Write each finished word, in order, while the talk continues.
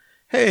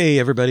Hey,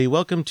 everybody.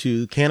 Welcome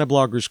to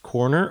Cannablogger's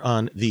Corner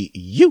on the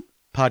You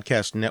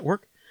Podcast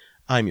Network.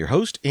 I'm your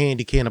host,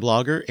 Andy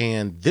Cannablogger,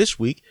 and this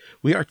week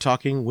we are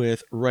talking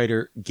with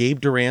writer Gabe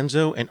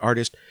Duranzo and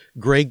artist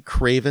Greg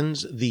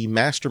Cravens, the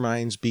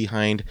masterminds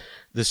behind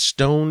the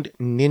Stoned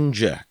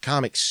Ninja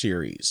comic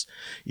series.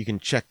 You can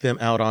check them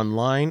out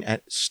online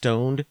at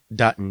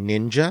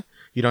stoned.ninja.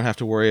 You don't have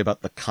to worry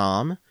about the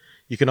com.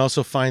 You can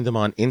also find them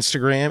on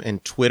Instagram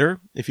and Twitter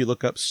if you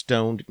look up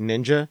Stoned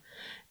Ninja.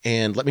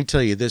 And let me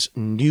tell you, this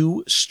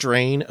new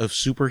strain of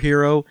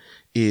superhero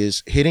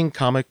is hitting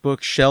comic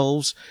book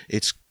shelves.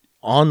 It's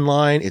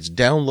online, it's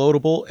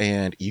downloadable,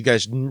 and you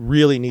guys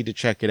really need to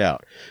check it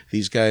out.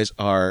 These guys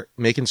are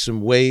making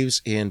some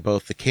waves in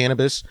both the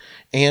cannabis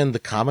and the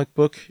comic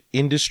book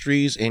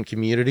industries and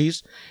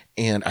communities,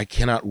 and I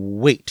cannot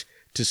wait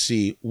to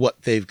see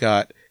what they've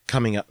got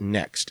coming up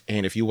next.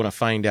 And if you want to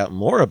find out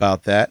more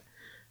about that,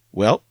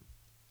 well,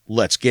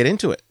 let's get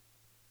into it.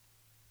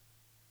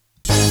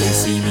 They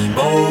see me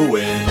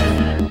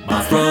mowing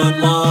my front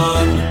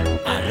lawn.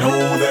 I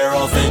know they're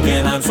all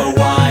thinking I'm so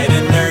wide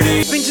and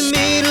nerdy. Bring to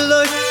me to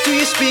learn, do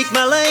you speak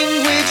my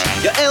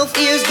language? Your elf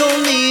ears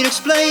don't need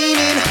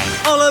explaining.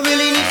 All I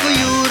really need for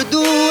you to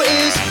do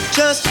is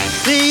just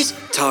please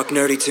talk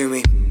nerdy to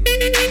me.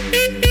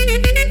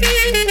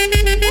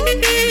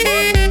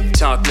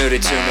 Talk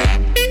nerdy to me.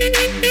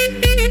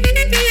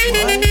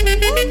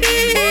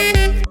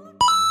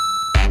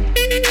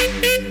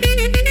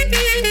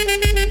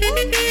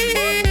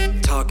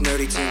 Talk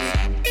nerdy to me.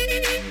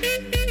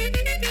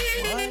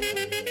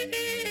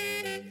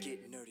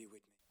 Get nerdy with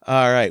me.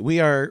 All right, we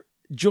are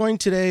joined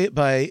today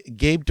by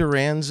Gabe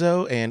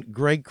Duranzo and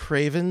Greg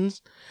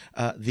Cravens,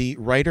 the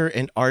writer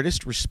and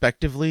artist,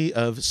 respectively,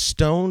 of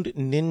Stoned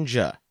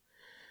Ninja,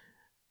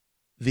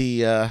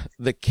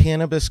 the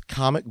cannabis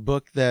comic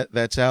book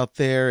that's out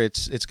there.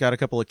 It's got a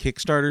couple of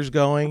Kickstarters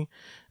going.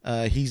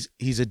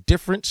 He's a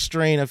different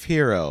strain of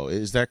hero.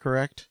 Is that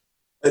correct?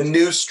 A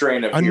new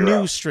strain of hero. A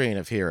new strain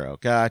of hero.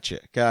 Gotcha.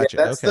 Yeah,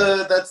 that's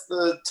okay. that's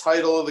the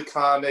title of the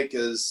comic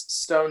is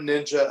Stone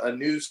Ninja, a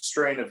new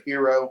strain of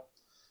hero.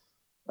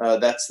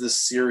 That's the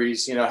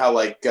series. You know how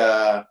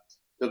there'll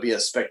be a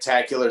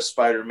spectacular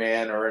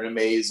Spider-Man or an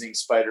amazing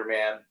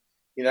Spider-Man.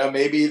 You know,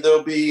 maybe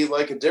there'll be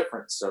like a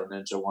different Stone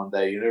Ninja one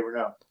day. You never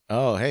know.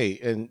 Oh, hey,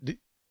 and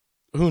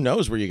who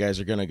knows where you guys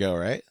are going to go,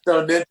 right?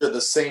 Stone Ninja,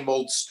 the same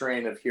old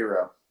strain of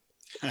hero.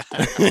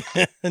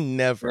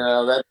 Never.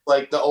 No, that's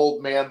like the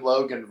old man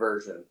Logan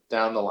version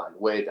down the line,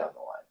 way down the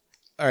line.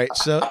 All right,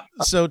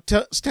 so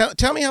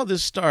tell me how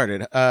this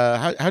started.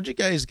 How'd you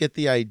guys get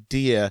the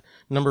idea?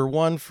 Number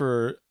one,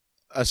 for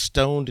a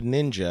Stoned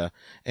Ninja,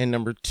 and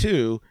number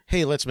two,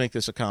 hey, let's make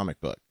this a comic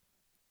book.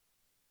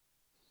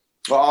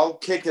 Well, I'll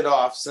kick it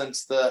off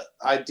since the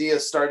idea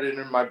started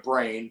in my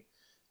brain.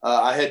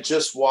 I had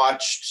just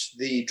watched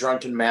The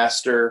Drunken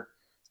Master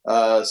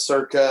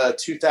circa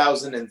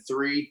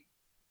 2003.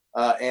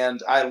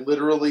 And I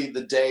literally,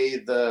 the day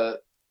the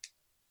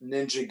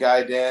Ninja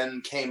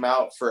Gaiden came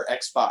out for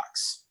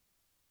Xbox,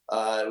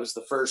 it was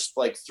the first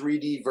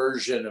 3D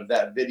version of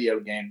that video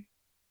game.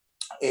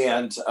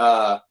 And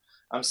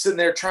I'm sitting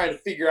there trying to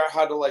figure out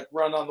how to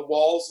run on the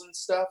walls and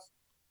stuff.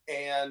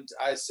 And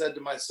I said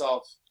to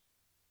myself,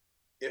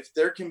 if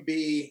there can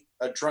be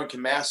a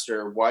Drunken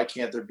Master, why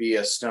can't there be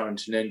a Stoned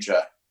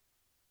Ninja?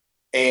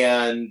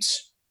 And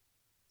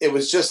it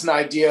was just an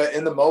idea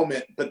in the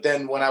moment. But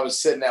then when I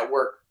was sitting at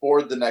work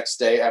bored the next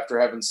day after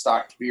having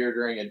stocked beer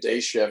during a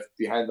day shift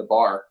behind the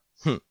bar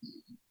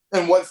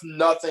and with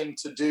nothing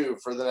to do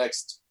for the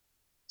next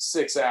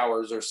 6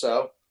 hours or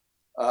so,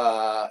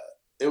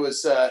 it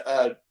was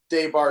a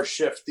day bar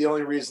shift. The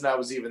only reason I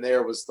was even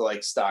there was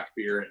to stock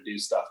beer and do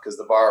stuff because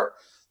the bar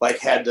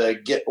had to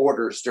get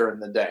orders during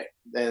the day.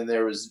 And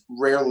there was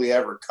rarely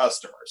ever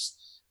customers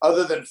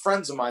other than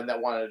friends of mine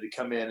that wanted to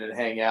come in and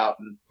hang out,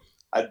 and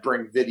I'd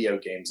bring video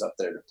games up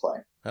there to play.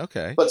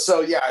 Okay. But so,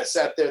 yeah, I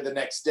sat there the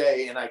next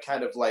day and I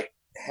kind of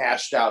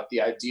hashed out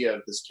the idea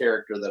of this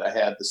character that I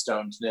had, the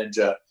Stoned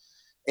Ninja.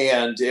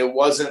 And it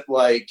wasn't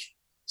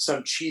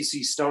some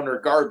cheesy stoner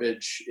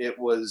garbage. It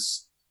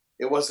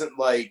wasn't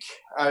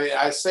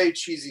I say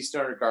cheesy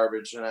stoner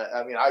garbage. And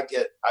I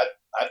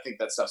think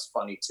that stuff's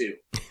funny too,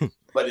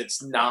 but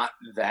it's not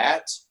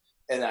that.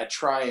 And I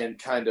try and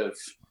kind of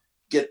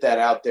get that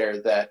out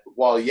there that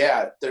while,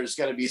 yeah, there's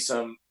going to be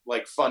some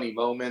funny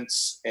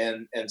moments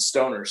and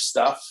stoner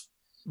stuff.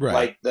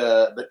 Right.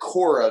 The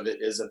core of it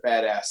is a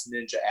badass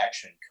ninja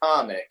action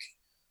comic.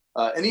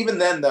 And even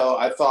then, though,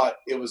 I thought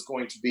it was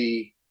going to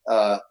be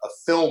a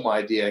film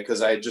idea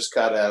because I just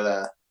got out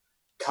of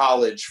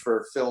college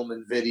for film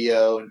and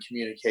video and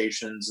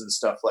communications and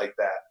stuff like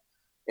that.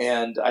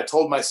 And I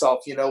told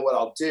myself, you know what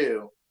I'll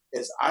do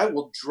is I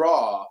will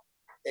draw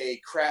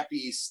a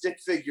crappy stick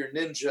figure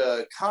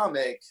ninja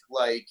comic,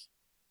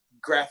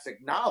 graphic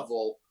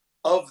novel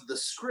of the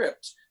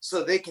script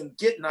so they can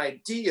get an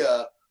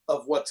idea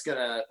of what's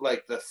gonna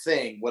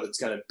what it's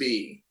gonna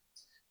be.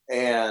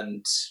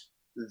 And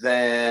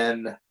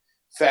then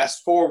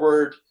fast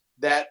forward,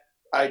 that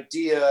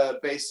idea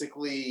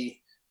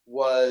basically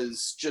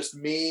was just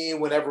me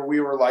whenever we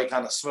were like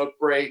on a smoke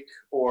break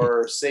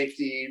or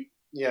safety,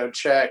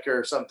 check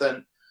or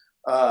something,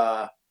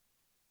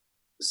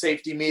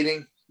 safety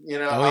meeting,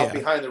 out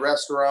behind the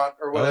restaurant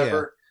or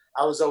whatever.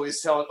 I was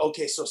always telling,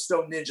 okay, so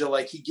Stone Ninja,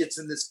 like he gets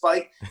in this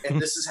fight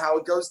and this is how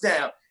it goes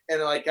down.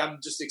 And like, I'm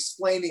just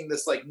explaining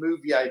this like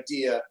movie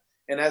idea.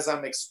 And as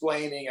I'm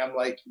explaining, I'm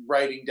like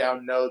writing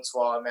down notes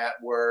while I'm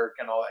at work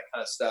and all that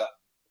kind of stuff.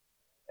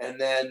 And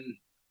then,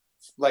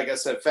 like I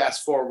said,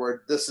 fast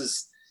forward,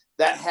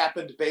 that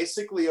happened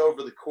basically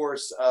over the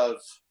course of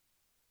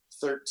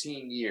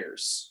 13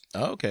 years.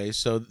 Okay,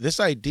 so this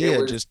idea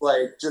it was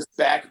just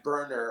back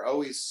burner,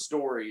 always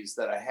stories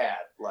that I had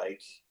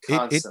like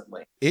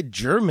constantly. It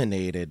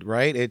germinated,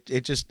 right?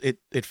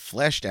 It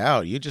fleshed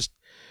out.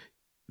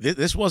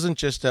 This wasn't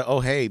just oh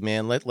hey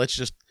man, let's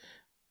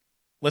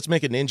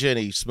make a ninja and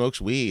he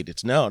smokes weed.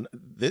 It's no,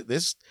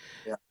 this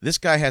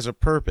guy has a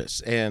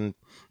purpose. And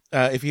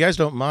if you guys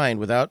don't mind,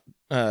 without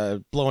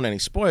blowing any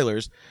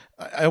spoilers,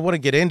 I want to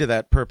get into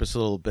that purpose a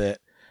little bit.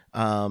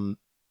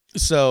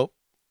 So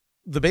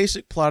the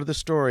basic plot of the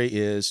story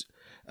is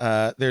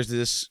there's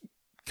this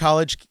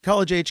college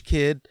age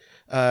kid.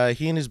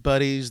 He and his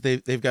buddies,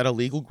 they've got a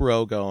legal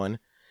grow going,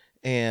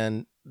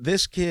 and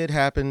this kid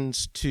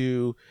happens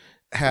to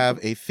have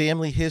a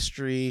family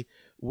history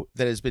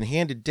that has been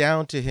handed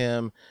down to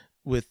him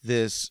with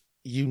this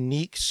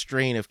unique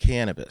strain of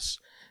cannabis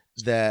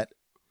that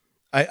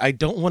I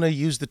don't want to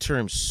use the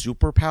term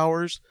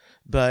superpowers,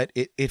 but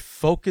it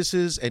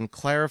focuses and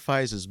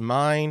clarifies his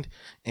mind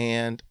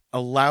and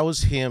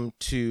allows him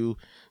to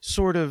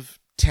sort of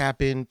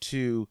tap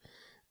into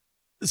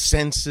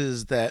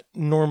senses that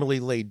normally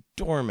lay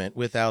dormant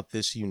without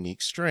this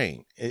unique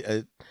strain.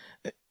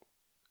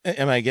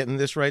 Am I getting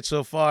this right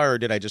so far, or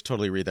did I just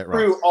totally read that wrong?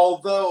 True,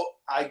 although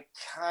I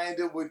kind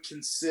of would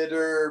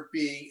consider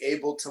being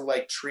able to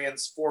like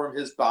transform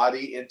his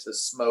body into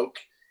smoke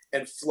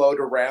and float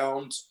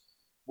around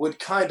would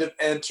kind of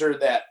enter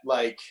that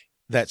like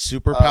that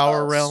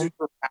superpower realm,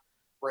 superpower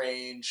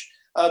range.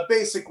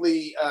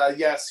 Basically,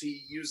 yes,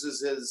 he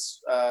uses his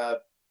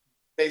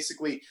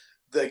basically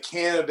the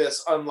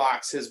cannabis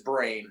unlocks his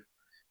brain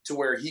to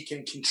where he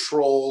can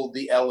control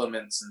the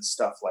elements and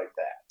stuff like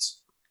that.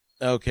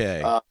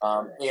 Okay.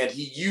 And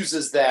he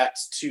uses that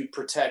to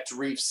protect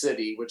Reef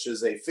City, which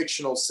is a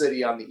fictional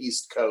city on the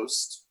East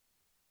Coast.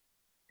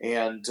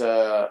 And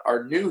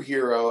our new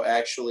hero,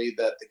 actually,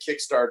 that the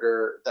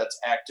Kickstarter that's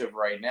active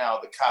right now,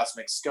 the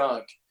Cosmic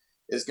Skunk,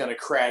 is going to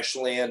crash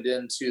land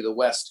into the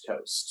West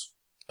Coast.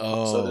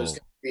 Oh. So there's going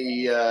to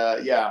be,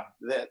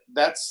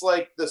 that's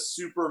like the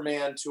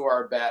Superman to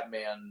our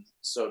Batman,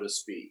 so to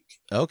speak.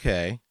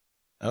 Okay.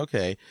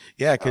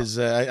 Yeah, because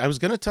I was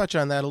going to touch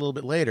on that a little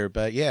bit later,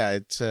 but yeah,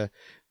 it's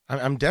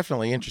I'm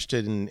definitely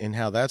interested in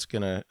how that's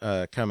going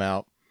to come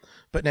out.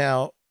 But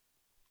now,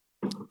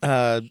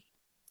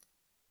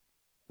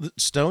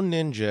 Stone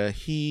Ninja,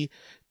 he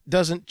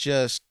doesn't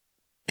just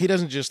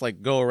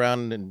like go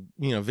around and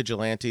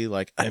vigilante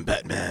like I'm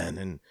Batman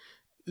and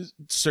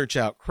search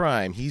out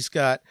crime. He's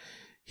got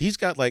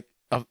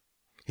a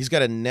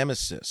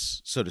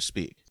nemesis, so to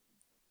speak.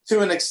 To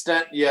an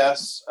extent,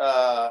 yes.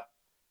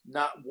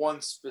 Not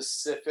one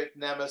specific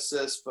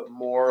nemesis, but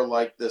more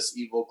like this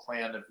evil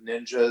clan of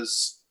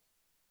ninjas.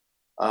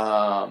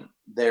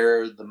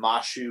 They're the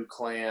Mashu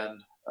clan.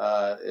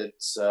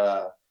 It's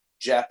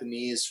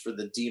Japanese for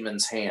the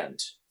demon's hand.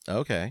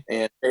 Okay.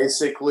 And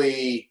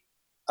basically,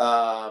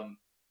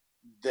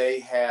 they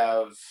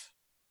have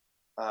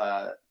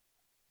a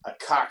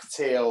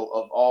cocktail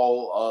of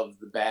all of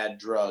the bad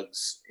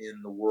drugs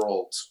in the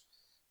world.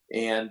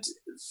 And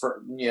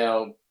for,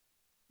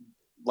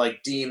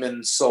 like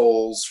demon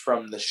souls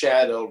from the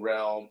shadow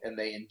realm, and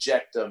they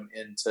inject them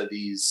into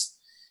these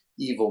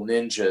evil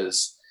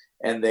ninjas,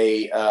 and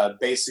they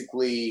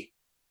basically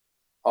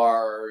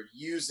are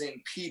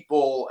using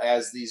people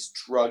as these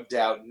drugged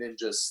out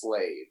ninja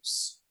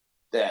slaves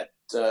that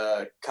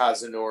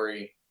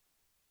Kazunori,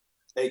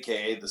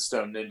 aka the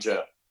Stone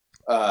Ninja,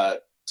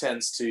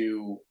 tends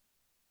to.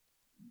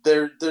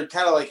 They're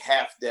kind of like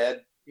half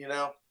dead,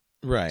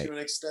 right, to an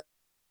extent.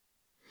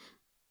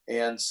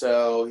 And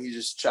so he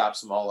just chops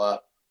them all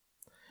up,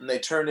 and they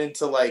turn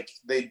into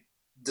they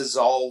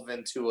dissolve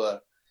into a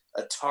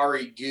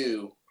tarry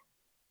goo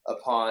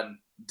upon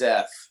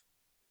death.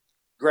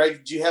 Greg,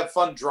 did you have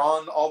fun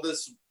drawing all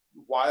this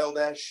wild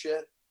ass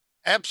shit?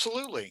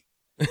 Absolutely.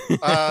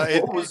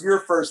 What was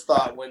your first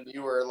thought when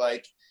you were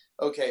like,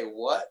 okay,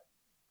 what?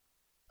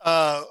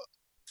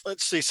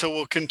 Let's see. So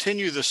we'll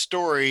continue the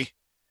story.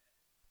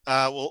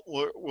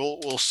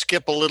 We'll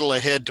skip a little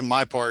ahead to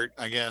my part,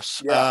 I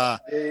guess. Yeah.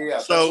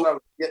 That's so, what I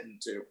was getting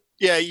to.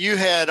 Yeah, you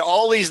had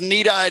all these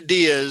neat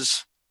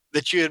ideas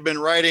that you had been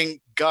writing,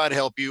 God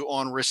help you,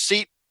 on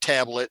receipt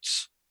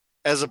tablets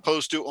as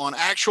opposed to on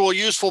actual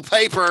useful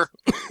paper.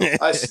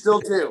 I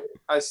still do.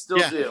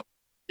 Do.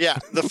 Yeah.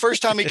 The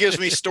first time he gives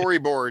me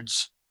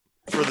storyboards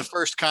for the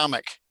first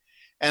comic,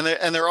 and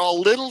they're all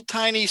little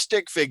tiny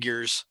stick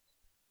figures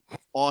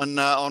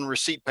on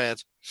receipt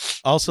pads.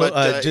 Also,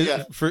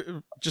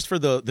 just for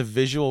the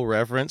visual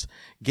reference,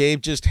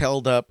 Gabe just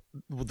held up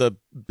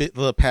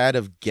the pad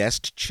of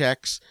guest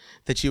checks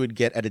that you would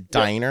get at a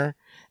diner,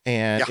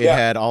 and it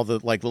had all the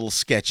like little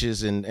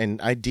sketches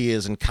and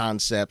ideas and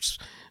concepts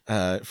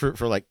for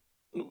like,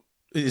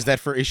 is that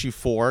for issue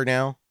 4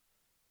 now?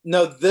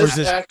 No, this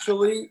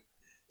actually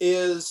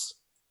is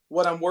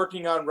what I'm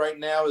working on right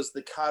now. Is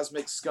the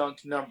Cosmic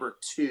Skunk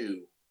 #2,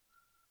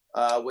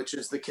 which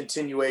is the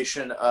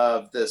continuation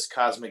of this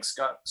Cosmic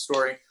Skunk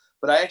story.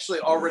 But I actually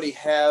already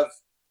have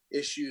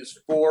issues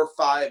 4,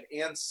 5,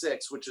 and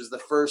 6, which is the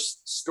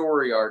first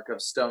story arc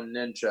of Stone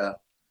Ninja.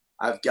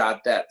 I've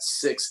got that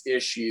 6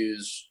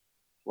 issues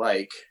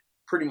like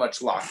pretty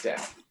much locked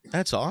down.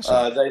 That's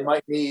awesome. They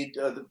might need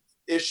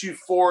issue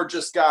 4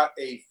 just got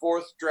a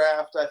 4th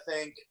draft, I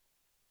think,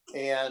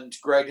 and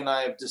Greg and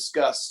I have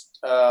discussed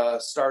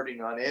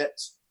starting on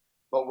it.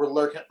 But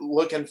we're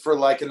looking for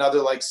like another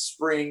like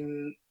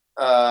spring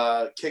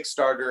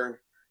Kickstarter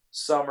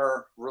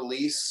summer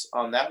release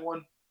on that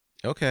one.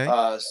 Okay.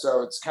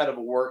 So it's kind of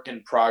a work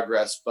in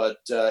progress, but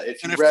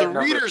if the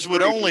readers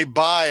would only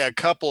buy a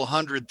couple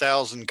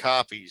 100,000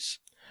 copies,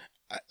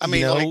 I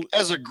mean, like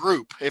as a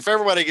group, if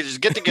everybody could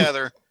just get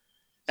together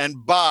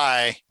and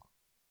buy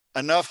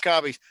enough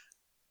copies,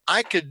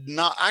 I could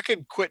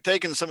quit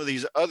taking some of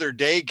these other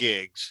day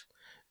gigs.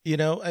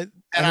 I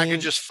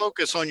could just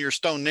focus on your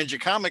Stone Ninja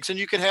comics, and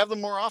you could have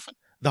them more often.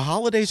 The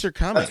holidays are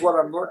coming. That's what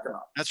I'm working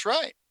on. That's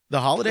right.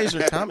 The holidays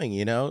are coming.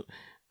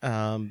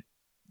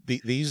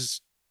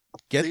 These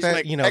make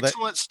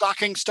excellent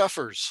stocking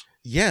stuffers.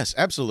 Yes,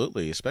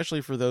 absolutely,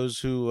 especially for those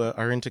who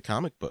are into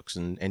comic books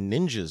and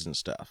ninjas and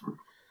stuff.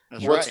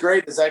 What's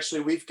great is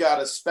actually we've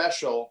got a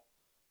special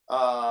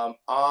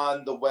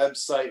on the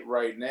website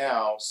right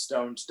now,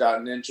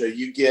 stones.ninja.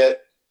 You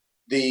get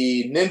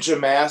the ninja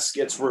mask.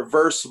 It's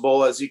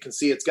reversible. As you can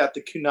see, it's got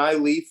the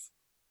kunai leaf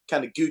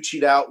kind of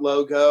Gucci'd out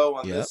logo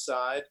on this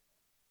side.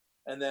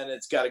 And then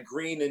it's got a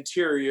green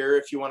interior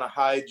if you want to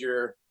hide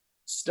your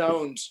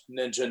stoned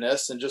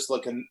ninja-ness and just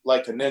looking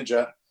like a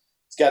ninja.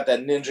 It's got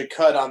that ninja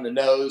cut on the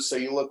nose, so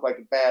you look like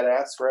a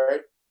badass, right?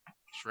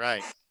 That's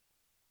right.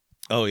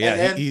 Oh,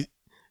 yeah. He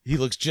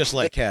looks just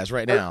like Kaz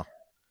right now.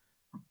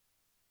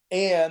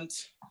 And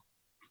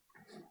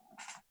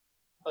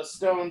a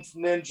Stoned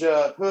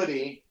Ninja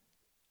hoodie.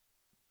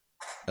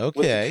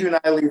 Okay. With the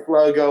kunai leaf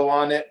logo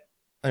on it.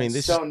 I mean,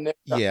 this Stone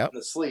Ninja on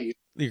the sleeve.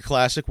 Your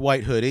classic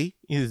white hoodie,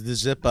 the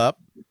zip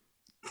up.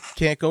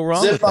 Can't go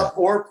wrong with that. Zip up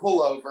or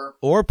pullover.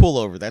 Or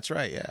pullover, that's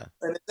right, yeah.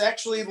 And it's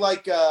actually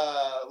like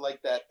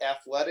that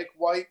athletic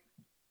white.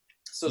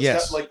 So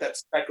it's got like that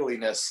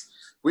speckliness.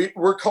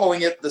 We're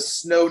calling it the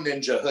Snow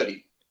Ninja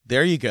hoodie.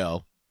 There you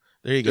go.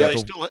 There you go.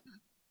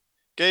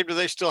 Gabe, do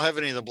they still have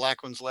any of the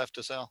black ones left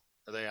to sell?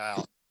 Are they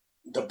out?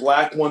 The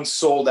black ones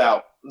sold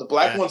out. The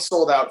black ones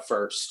sold out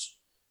first.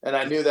 And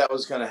I knew that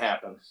was going to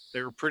happen.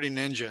 They were pretty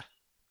ninja.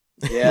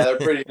 Yeah, they're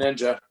pretty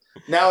ninja.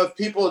 Now, if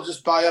people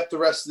just buy up the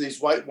rest of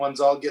these white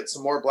ones, I'll get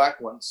some more black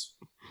ones.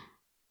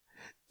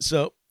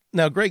 So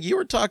now, Greg, you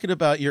were talking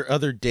about your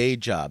other day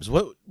jobs.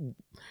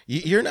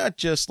 You're not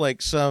just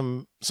like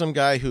some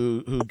guy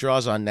who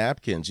draws on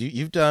napkins.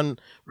 You've done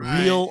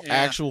real,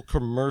 actual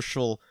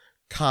commercial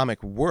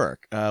comic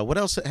work. What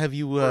else have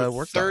you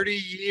worked 30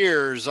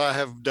 years, I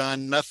have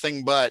done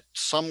nothing but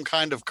some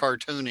kind of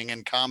cartooning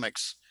and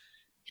comics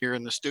here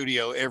in the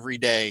studio every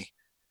day.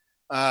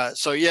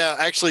 So yeah,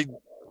 actually,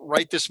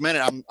 right this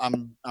minute,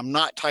 I'm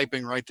not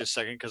typing right this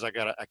second because I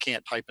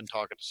can't type and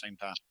talk at the same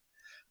time.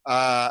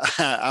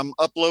 I'm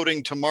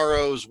uploading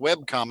tomorrow's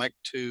webcomic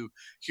to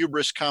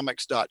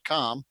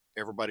hubriscomics.com.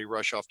 Everybody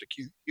rush off to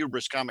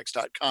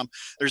hubriscomics.com.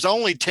 There's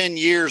only 10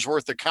 years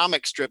worth of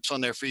comic strips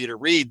on there for you to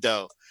read,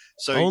 though.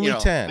 So only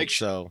 10. Make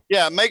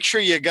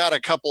sure you got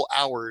a couple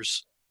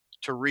hours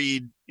to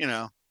read,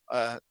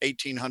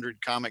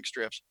 1,800 comic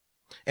strips.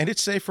 And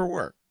it's safe for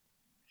work.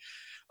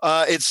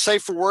 It's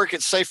safe for work.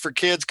 It's safe for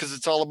kids because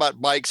it's all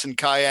about bikes and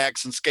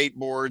kayaks and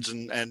skateboards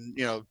and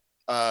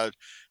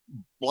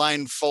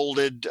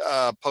blindfolded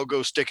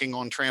pogo sticking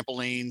on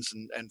trampolines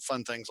and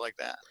fun things like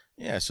that.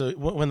 Yeah. So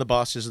when the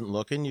boss isn't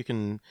looking, you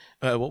can.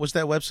 What was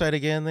that website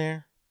again?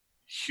 There.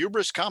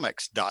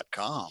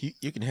 hubriscomics.com.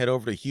 You can head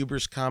over to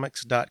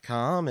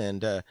hubriscomics.com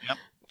and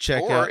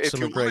check out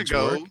some of Greg's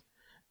work. Or if you want to go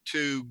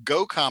to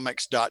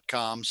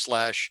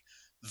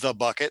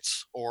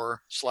gocomics.com/thebuckets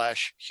or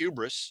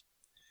 /hubris,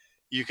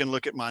 you can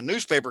look at my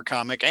newspaper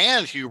comic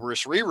and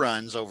Hubris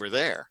reruns over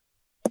there.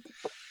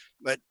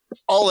 But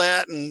all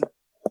that and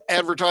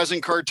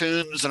advertising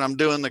cartoons, and I'm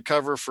doing the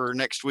cover for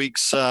next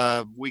week's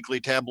weekly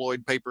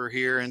tabloid paper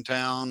here in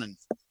town, and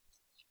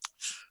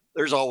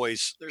there's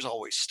always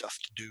stuff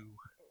to do.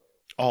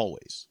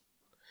 Always.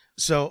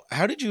 So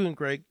how did you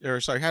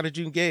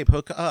and Gabe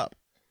hook up?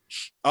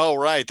 Oh,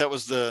 right. That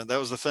was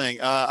the thing.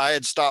 I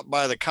had stopped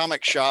by the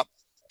comic shop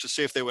to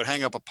see if they would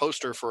hang up a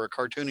poster for a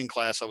cartooning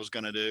class I was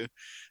going to do.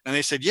 And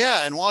they said,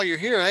 yeah. And while you're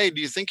here, hey,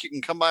 do you think you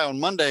can come by on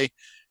Monday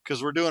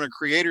because we're doing a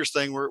creators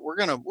thing. We're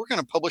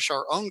gonna publish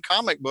our own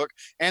comic book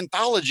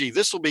anthology.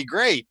 This will be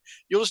great.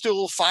 You'll just do a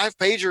little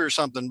 5-pager or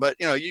something. But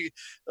a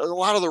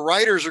lot of the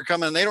writers are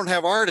coming, and they don't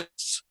have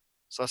artists.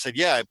 So I said,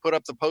 yeah, I put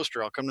up the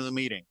poster. I'll come to the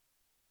meeting.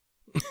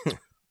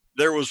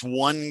 There was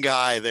one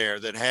guy there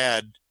that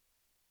had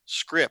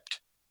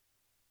script.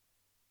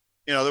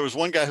 There was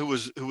one guy who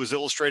was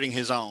illustrating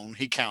his own.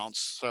 He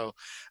counts. So,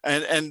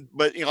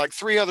 but like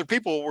 3 other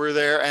people were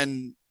there,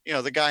 and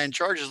the guy in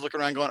charge is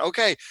looking around going,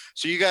 okay,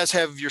 so you guys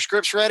have your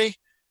scripts ready?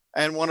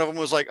 And one of them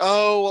was like,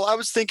 oh, well, I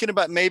was thinking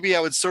about maybe I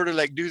would sort of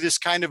like do this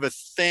kind of a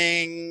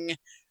thing.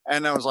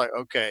 And I was like,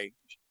 okay,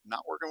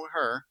 not working with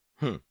her.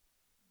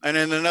 And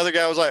then another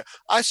guy was like,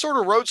 I sort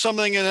of wrote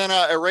something and then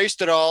I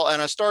erased it all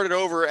and I started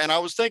over, and I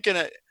was thinking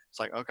it's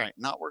like, okay,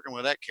 not working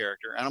with that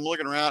character. And I'm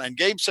looking around, and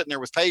Gabe's sitting there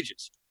with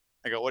pages.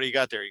 I go, what do you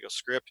got there? He goes,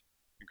 script.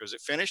 He goes,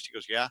 it finished? He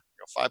goes, yeah. I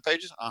go, 5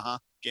 pages?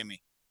 Give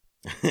me.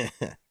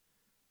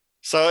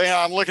 So,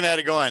 I'm looking at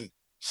it going,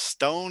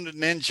 Stoned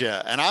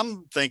Ninja. And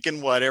I'm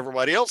thinking what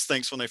everybody else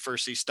thinks when they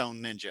first see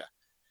Stoned Ninja.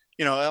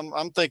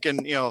 I'm thinking,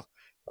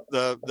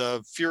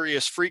 the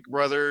Furious Freak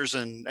Brothers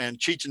and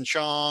Cheech and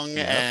Chong,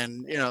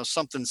 and,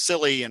 something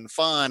silly and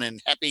fun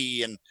and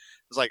happy. And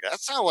it's like, that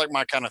sounds like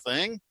my kind of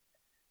thing.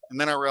 And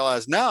then I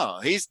realized, no,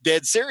 he's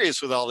dead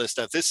serious with all this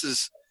stuff. This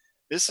is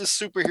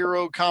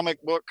superhero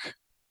comic book.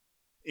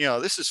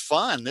 This is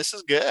fun. This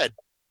is good.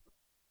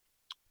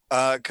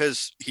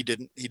 Because he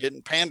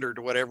didn't pander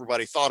to what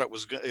everybody thought it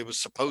was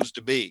supposed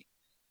to be,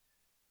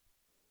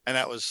 and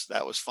that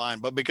was fine.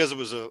 But because it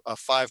was a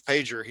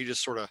 5-pager, he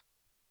just sort of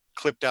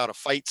clipped out a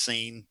fight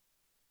scene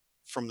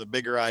from the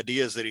bigger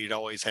ideas that he'd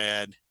always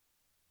had,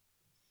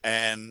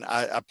 and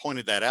I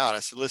pointed that out. I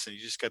said, listen, you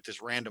just got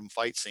this random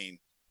fight scene.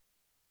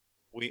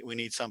 We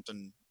need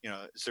something.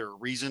 Is there a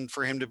reason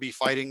for him to be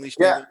fighting these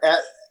people? Yeah,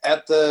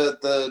 at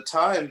the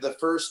time, the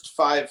first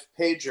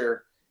 5-pager,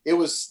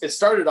 it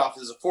started off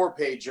as a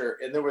 4-pager,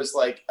 and there was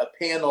like a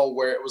panel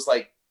where it was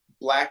like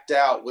blacked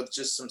out with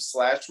just some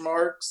slash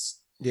marks.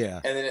 Yeah.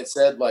 And then it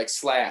said like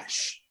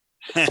slash.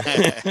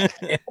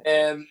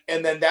 and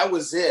then that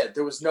was it.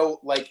 There was no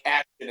like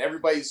action.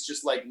 Everybody's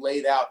just like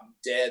laid out and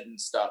dead and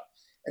stuff.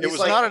 And it was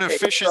like, not an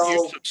efficient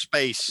use of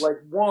space.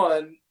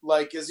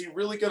 Like, is he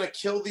really going to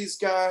kill these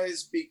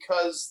guys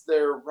because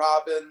they're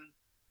robbing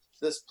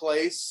this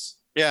place?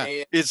 Yeah.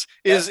 And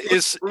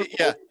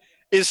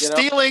Is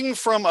stealing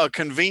from a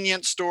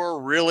convenience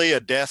store really a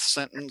death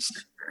sentence?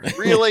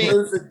 Really?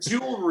 There's a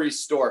jewelry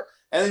store.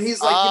 And then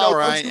he's like,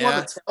 don't you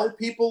want to tell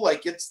people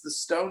like it's the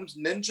Stoned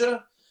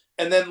Ninja?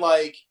 And then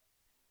like,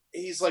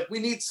 he's like, we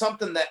need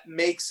something that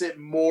makes it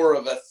more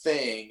of a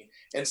thing.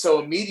 And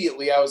so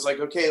immediately I was like,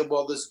 okay,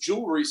 well, this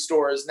jewelry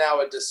store is now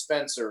a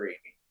dispensary.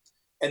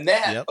 And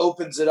that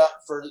opens it up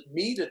for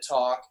me to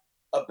talk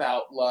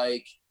about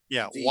like,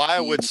 why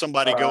would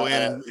somebody go in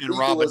and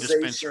rob a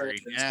dispensary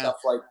and stuff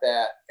like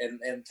that, and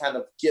kind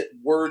of get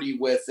wordy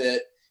with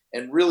it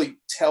and really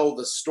tell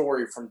the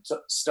story from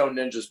Stone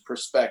Ninja's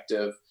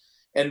perspective.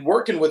 And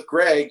working with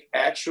Greg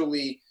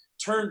actually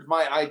turned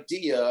my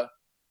idea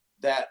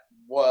that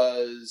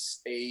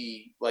was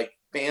a like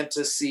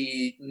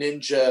fantasy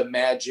ninja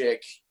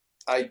magic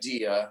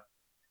idea,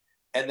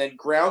 and then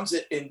grounds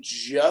it in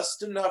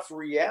just enough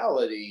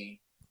reality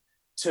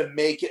to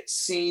make it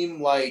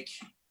seem like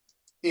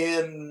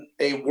in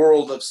a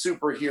world of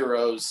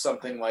superheroes,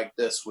 something like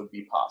this would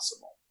be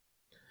possible.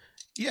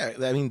 Yeah,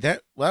 I mean,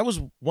 that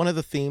was one of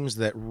the themes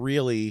that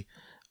really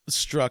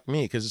struck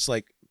me, because it's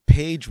like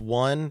page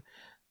 1,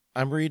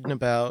 I'm reading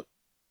about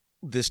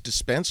this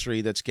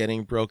dispensary that's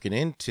getting broken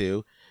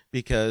into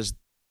because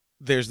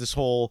there's this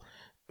whole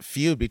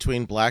feud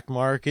between black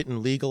market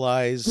and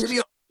legalized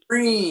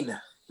green.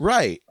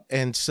 Right.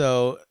 And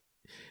so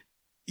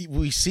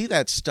we see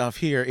that stuff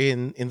here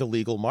in the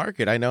legal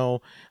market. I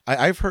know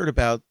I've heard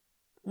about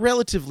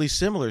relatively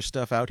similar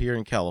stuff out here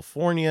in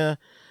California.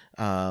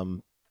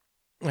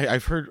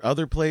 I've heard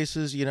other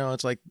places,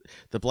 it's like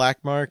the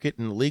black market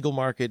and the legal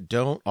market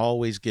don't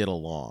always get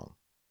along.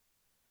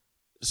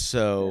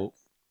 So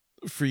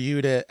for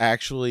you to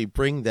actually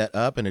bring that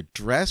up and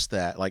address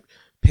that, like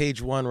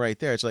page 1 right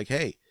there, it's like,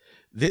 hey,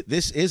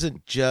 this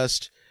isn't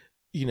just,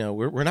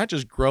 we're not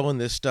just growing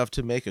this stuff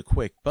to make a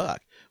quick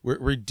buck.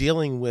 We're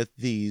dealing with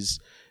these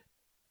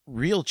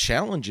real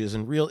challenges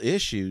and real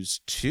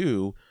issues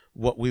to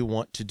what we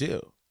want to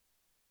do.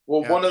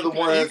 Well,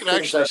 you can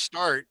actually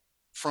start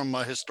from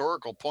a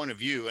historical point of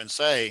view and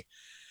say,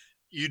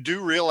 you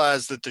do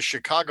realize that the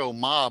Chicago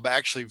mob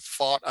actually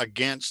fought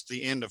against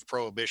the end of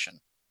Prohibition.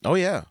 Oh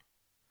yeah.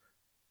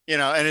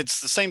 And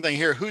it's the same thing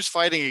here. Who's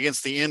fighting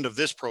against the end of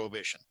this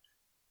Prohibition?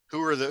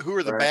 Who are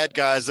the bad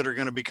guys that are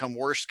going to become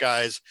worse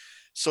guys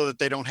so that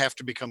they don't have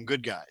to become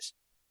good guys?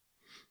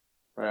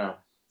 Wow.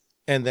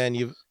 And then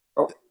you've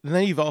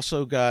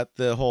also got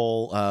the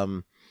whole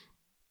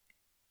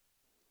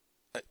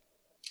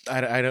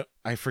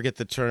I forget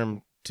the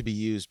term to be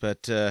used,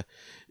 but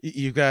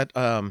you've got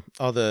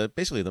all the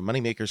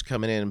moneymakers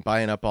coming in and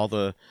buying up all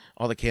the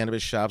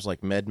cannabis shops like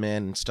MedMen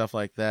and stuff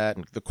like that,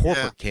 and the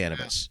corporate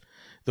cannabis.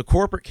 The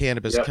corporate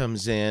cannabis Yep.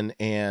 comes in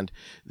and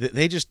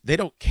they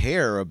don't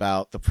care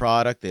about the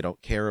product. They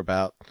don't care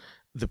about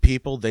the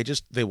people.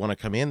 They want to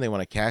come in, they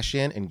want to cash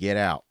in and get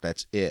out.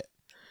 That's it.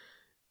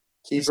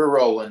 Keep it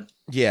rolling.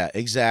 Yeah,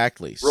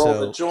 exactly. Roll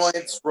So the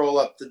joints, roll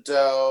up the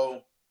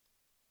dough.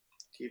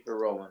 Keep it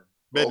rolling.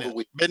 Roll the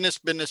weed.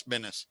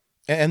 Business.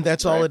 and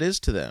that's all Right. it is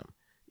to them,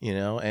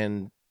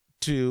 and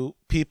to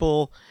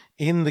people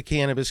in the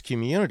cannabis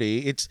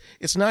community,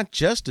 it's not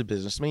just a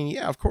business. I mean,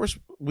 yeah, of course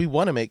we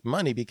want to make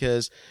money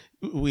because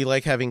we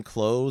like having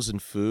clothes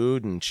and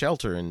food and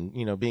shelter and,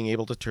 being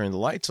able to turn the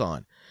lights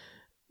on.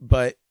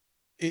 But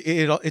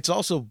it's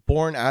also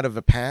born out of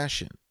a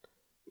passion.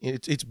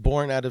 It's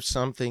born out of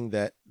something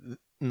that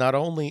not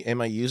only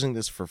am I using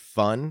this for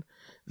fun,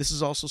 this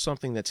is also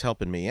something that's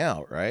helping me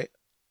out, right?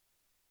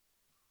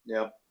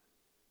 Yeah.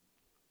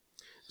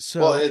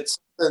 So Well, it's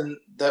something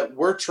that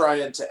we're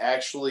trying to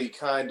actually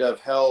kind of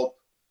help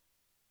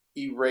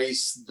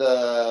erase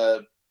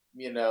the,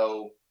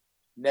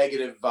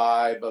 negative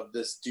vibe of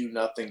this do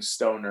nothing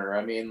stoner.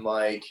 I mean,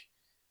 like,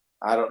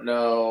 I don't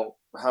know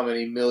how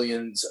many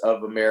millions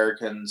of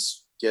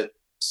Americans get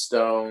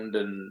stoned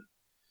and,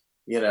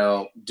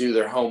 do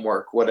their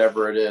homework,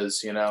 whatever it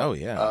is, Oh,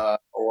 yeah.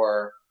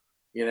 or,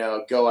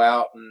 go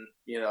out and,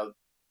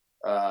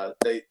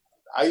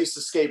 I used to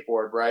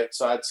skateboard, right?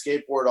 So I'd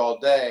skateboard all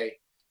day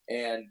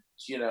and,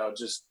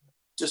 just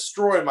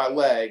destroy my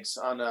legs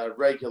on a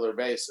regular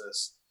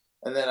basis.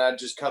 And then I'd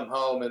just come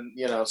home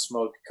and,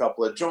 smoke a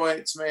couple of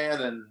joints,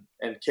 man,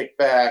 and kick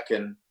back.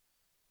 And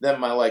then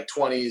my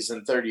 20s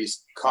and 30s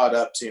caught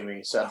up to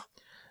me. So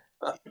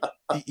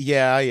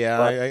yeah,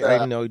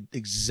 But, I know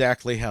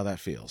exactly how that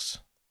feels.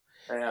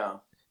 yeah.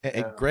 And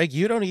Yeah. Greg,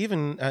 you don't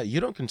even you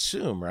don't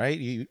consume, right?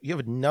 You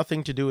have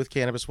nothing to do with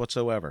cannabis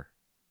whatsoever.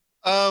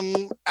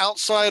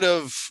 Outside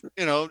of,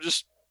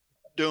 just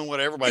doing what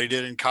everybody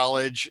did in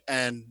college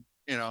and,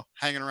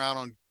 hanging around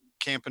on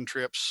camping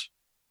trips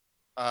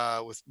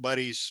with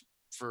buddies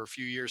for a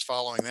few years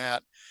following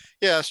that.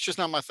 Yeah, it's just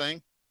not my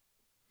thing.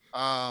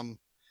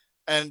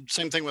 And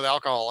same thing with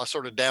alcohol. I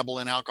sort of dabble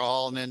in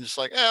alcohol and then just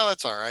like, oh,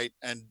 that's all right.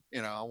 And,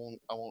 I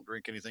won't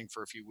drink anything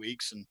for a few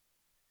weeks and,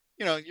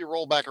 you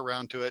roll back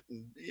around to it.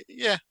 And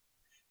yeah,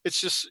 it's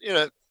just,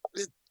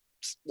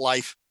 it's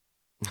life.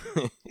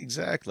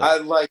 Exactly. I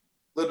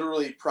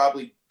literally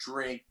probably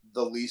drink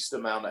the least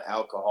amount of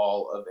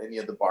alcohol of any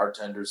of the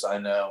bartenders I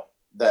know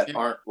that Yeah.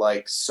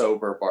 aren't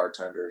sober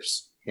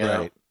bartenders,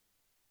 Right.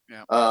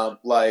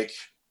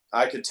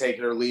 I could take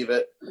it or leave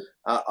it.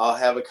 I'll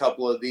have a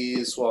couple of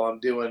these while I'm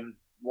doing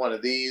one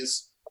of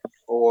these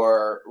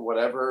or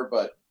whatever,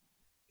 but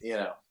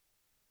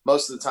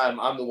most of the time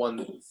I'm the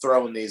one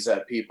throwing these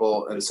at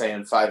people and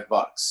saying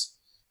 $5,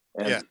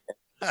 and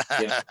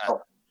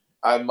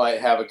I might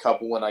have a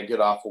couple when I get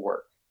off of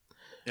work.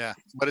 Yeah.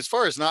 But as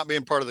far as not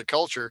being part of the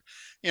culture,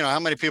 how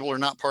many people are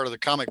not part of the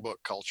comic book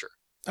culture?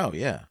 Oh,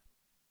 yeah.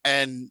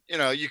 And,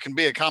 you can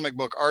be a comic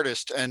book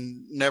artist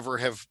and never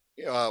have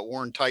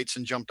worn tights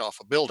and jumped off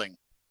a building.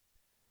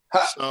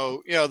 Ha.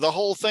 So, the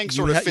whole thing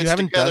sort You of fits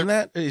haven't together. done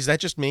that? Is that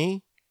just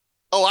me?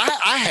 Oh,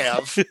 I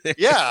have.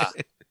 Yeah.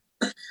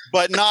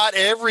 But not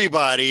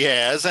everybody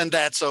has. And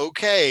that's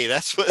okay.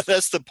 That's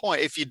the point.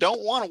 If you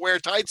don't want to wear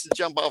tights and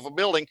jump off a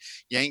building,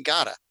 you ain't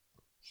gotta.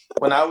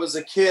 When I was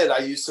a kid, I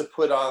used to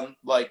put on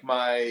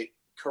my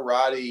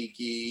karate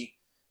gi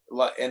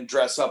and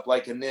dress up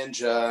like a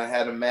ninja. I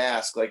had a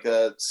mask, like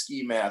a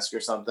ski mask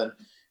or something.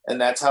 And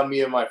that's how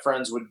me and my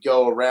friends would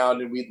go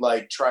around and we'd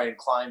try and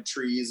climb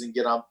trees and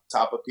get on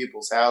top of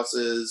people's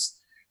houses,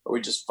 or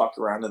we just fuck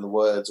around in the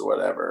woods or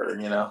whatever,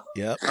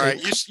 Yep. All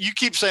right. You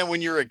keep saying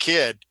when you're a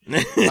kid.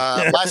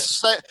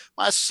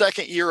 My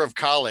second year of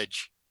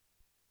college,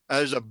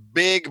 there's a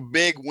big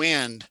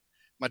wind.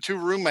 My two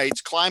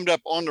roommates climbed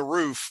up on the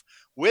roof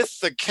with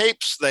the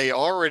capes they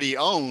already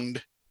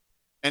owned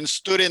and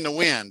stood in the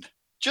wind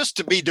just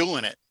to be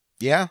doing it.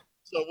 Yeah.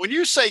 So when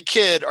you say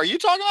kid, are you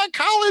talking about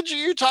college? Or are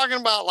you talking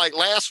about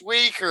last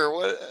week or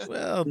what?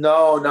 Well,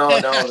 No.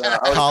 I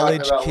was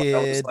College talking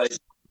about when I was, kid.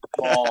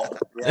 small.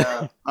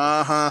 Yeah.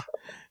 Uh-huh.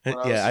 When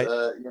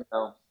yeah.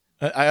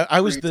 I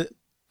was,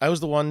 I was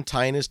the one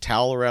tying his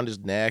towel around his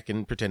neck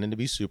and pretending to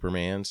be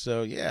Superman.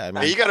 So yeah, I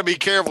mean, You got to be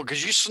careful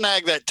because you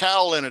snag that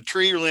towel in a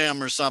tree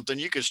limb or something,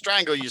 you could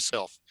strangle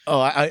yourself. oh,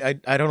 I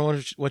don't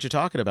know what you're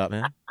talking about,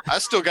 man. I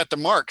still got the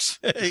marks.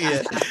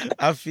 Yeah,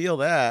 I feel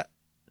that.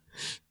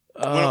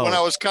 When Oh,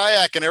 I was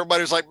kayaking,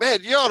 everybody was like, man,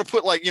 you ought to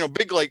put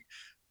big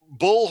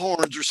bull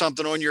horns or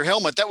something on your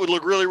helmet. That would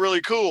look really, really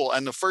cool.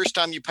 And the first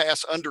time you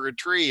pass under a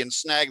tree and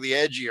snag the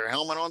edge of your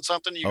helmet on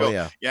something, you go,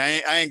 yeah,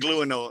 I ain't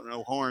gluing no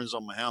horns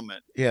on my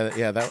helmet.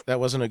 yeah. That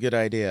wasn't a good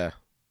idea.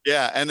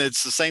 Yeah. And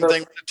it's the same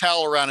thing with the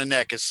towel around the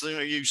neck. As soon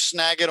as you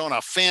snag it on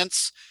a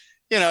fence,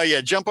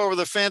 you jump over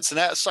the fence and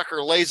that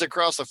sucker lays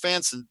across the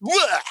fence and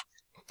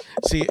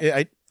See,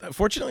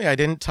 fortunately I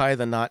didn't tie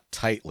the knot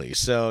tightly,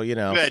 so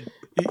good.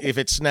 if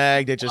it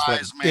snagged, it just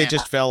Wise man. it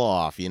just fell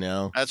off.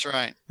 That's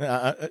right.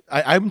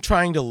 I'm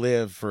trying to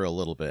live for a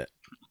little bit.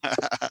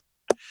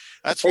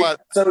 That's why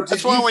So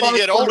that's why when you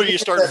get older, you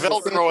start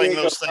Velcroing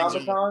those things.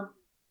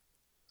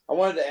 I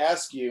wanted to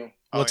ask you,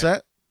 What's yeah.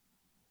 that?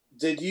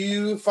 did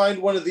you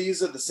find one of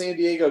these at the San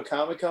Diego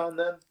Comic-Con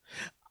then?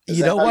 Is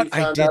You that know how what? you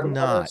I found did out about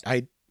not.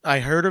 us? I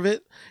heard of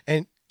it,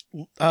 and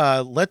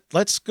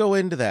let's go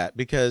into that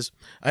because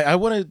I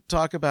want to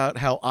talk about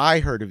how I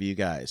heard of you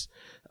guys.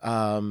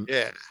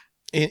 Yeah.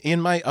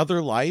 In my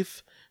other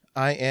life,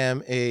 I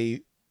am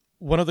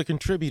one of the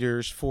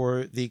contributors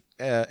for the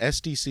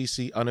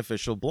SDCC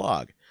unofficial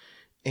blog,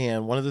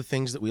 and one of the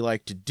things that we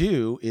like to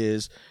do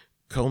is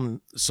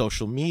comb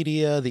social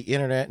media, the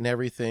internet, and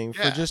everything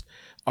for Yeah. just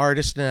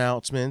artist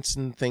announcements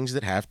and things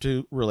that have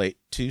to relate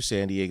to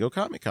San Diego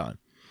Comic-Con.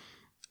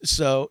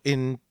 So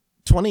in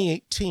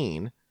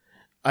 2018,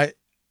 I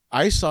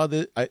saw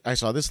I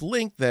saw this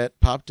link that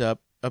popped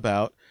up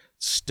about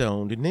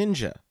Stoned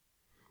Ninja.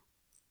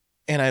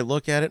 And I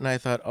look at it and I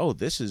thought, oh,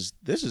 this is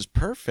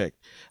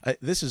perfect.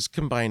 This is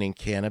combining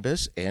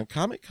cannabis and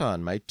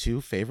Comic-Con, my two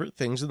favorite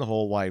things in the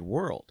whole wide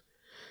world.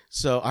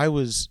 So I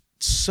was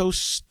so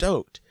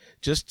stoked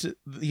just to,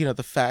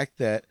 the fact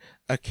that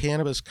a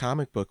cannabis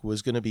comic book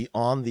was going to be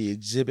on the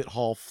exhibit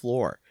hall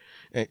floor.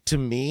 To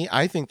me,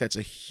 I think that's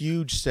a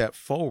huge step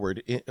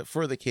forward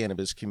for the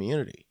cannabis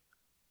community.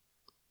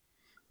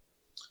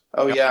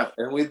 Oh yeah,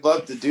 and we'd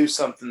love to do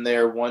something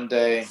there one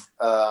day.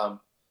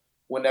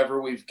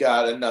 Whenever we've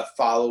got enough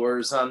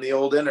followers on the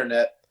old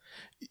internet.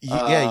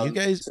 Yeah, you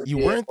guys, to you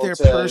be weren't able there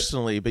to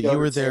personally, but go you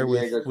were to San there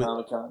with Diego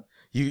Comic-Con.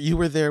 you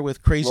were there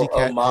with Crazy Little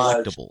Cat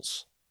homage.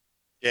 Collectibles.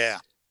 Yeah.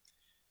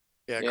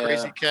 Yeah.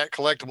 Crazy Cat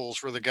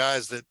Collectibles were the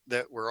guys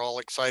that we're all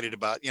excited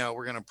about.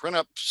 We're going to print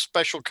up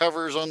special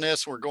covers on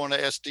this. We're going to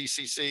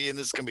SDCC, and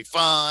this is going to be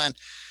fun.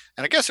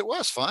 And I guess it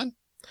was fun.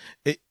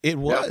 It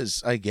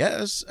was, I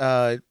guess.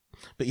 But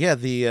yeah,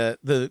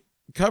 the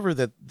cover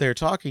that they're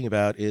talking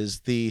about is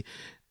the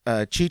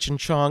Cheech and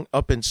Chong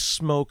Up in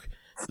Smoke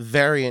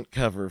variant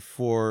cover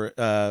for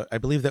I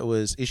believe that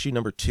was issue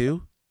number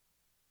 2.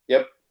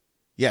 Yep.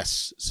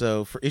 Yes.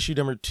 So for issue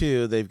number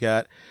 2, they've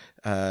got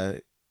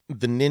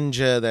the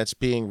ninja that's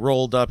being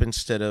rolled up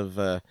instead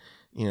of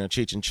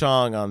Cheech and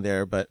Chong on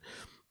there. But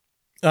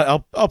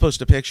I'll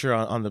post a picture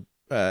on the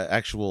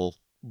actual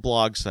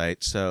blog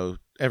site so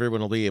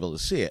everyone will be able to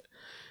see it.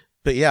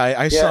 But yeah,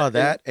 I saw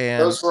that,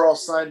 and those were all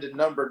signed and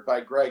numbered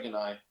by Greg and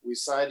I. We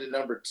signed and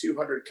numbered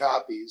 200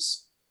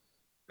 copies.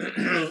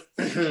 and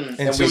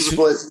so we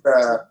split.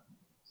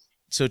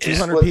 So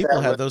 200 split people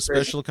that have with those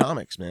Chris. special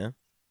comics, man.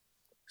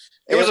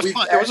 It was And a we've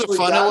fun- it was a actually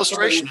fun got some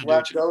illustration to do,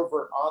 left too.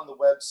 over on the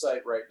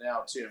website right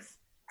now too.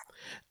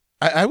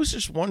 I was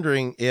just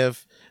wondering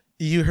if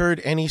you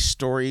heard any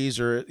stories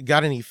or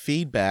got any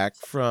feedback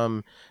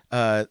from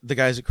the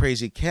guys at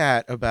Crazy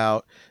Cat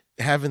about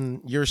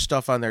having your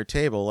stuff on their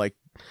table, like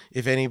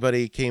if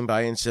anybody came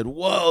by and said,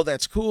 "Whoa,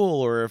 that's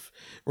cool," or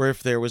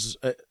if there was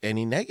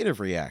any negative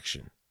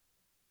reaction.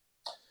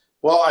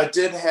 Well, I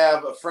did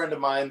have a friend of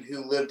mine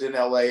who lived in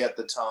LA at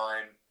the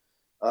time,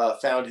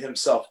 found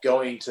himself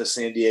going to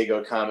San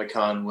Diego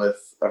Comic-Con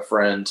with a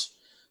friend,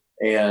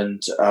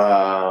 and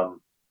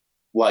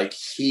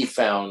he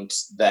found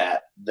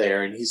that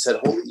there, and he said,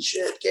 "Holy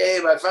shit,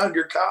 Gabe, I found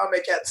your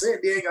comic at San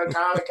Diego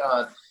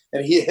Comic-Con,"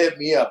 and he hit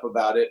me up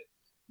about it.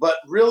 But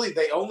really,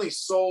 they only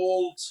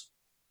sold,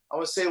 I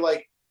would say,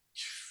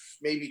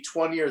 maybe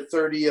 20 or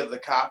 30 of the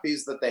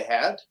copies that they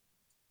had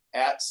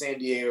at San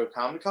Diego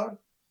Comic-Con.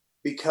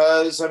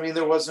 Because,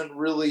 there wasn't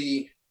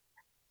really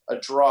a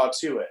draw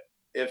to it.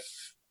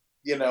 If,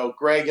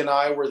 Greg and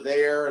I were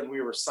there and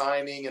we were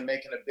signing and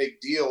making a big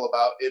deal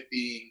about it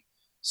being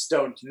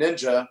Stoned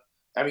Ninja,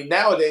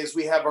 nowadays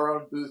we have our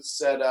own booth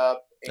set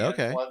up. And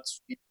Okay.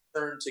 Once we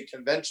turn to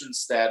convention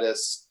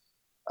status,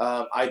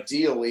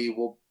 ideally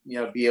we'll,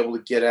 be able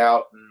to get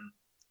out and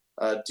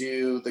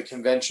do the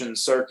convention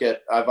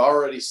circuit. I've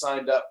already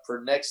signed up for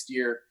next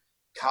year,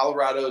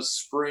 Colorado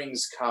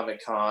Springs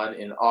Comic-Con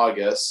in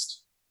August.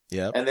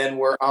 Yep. And then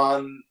we're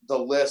on the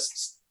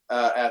list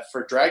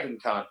for Dragon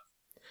Con.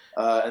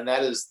 And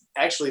that is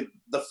actually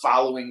the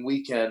following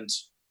weekend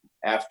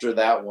after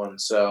that one.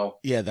 So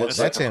Yeah, looks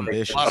that's like I'm making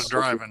ambitious. A lot of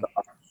driving.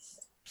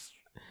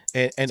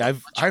 And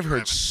I've heard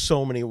driving.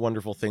 so many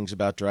wonderful things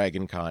about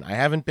Dragon Con. I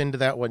haven't been to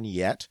that one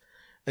yet.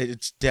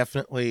 It's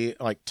definitely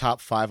top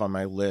 5 on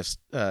my list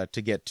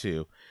to get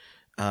to.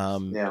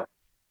 Yeah.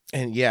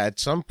 And yeah, at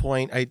some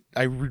point,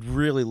 I would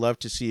really love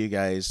to see you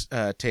guys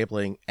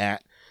tabling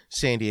at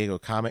San Diego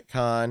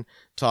Comic-Con,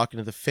 talking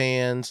to the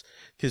fans,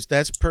 because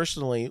that's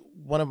personally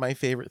one of my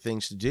favorite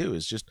things to do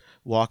is just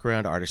walk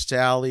around Artist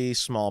Alley,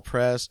 Small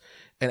Press,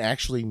 and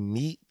actually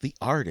meet the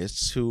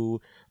artists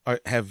who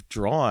have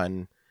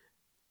drawn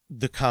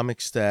the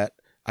comics that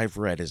I've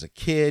read as a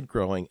kid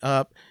growing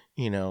up,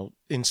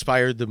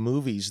 inspired the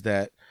movies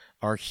that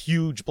are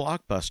huge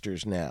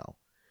blockbusters now.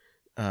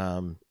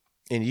 And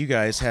you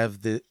guys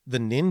have the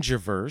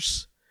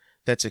Ninjaverse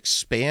that's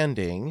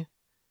expanding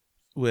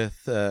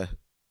with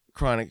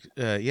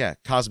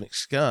Cosmic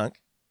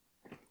Skunk,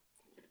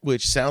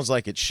 which sounds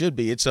like it should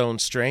be its own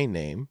strain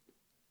name.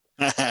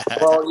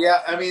 Well,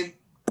 yeah,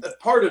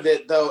 part of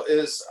it, though,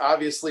 is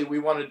obviously we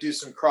want to do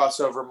some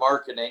crossover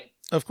marketing.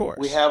 Of course.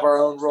 We have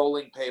our own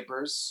rolling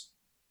papers.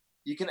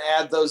 you can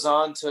add those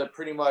on to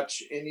pretty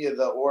much any of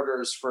the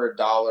orders for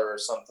 $1 or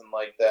something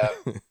like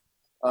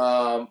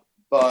that.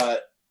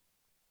 But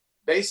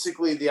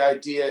basically the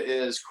idea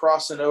is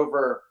crossing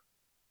over.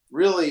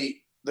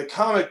 Really, the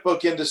comic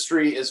book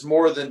industry is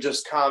more than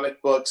just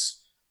comic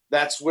books.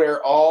 That's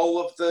where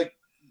all of the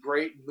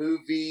great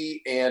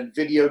movie and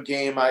video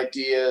game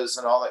ideas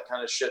and all that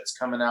kind of shit's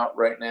coming out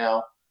right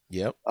now.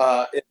 Yep.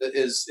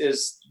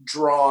 Is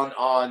drawn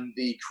on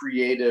the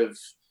creative,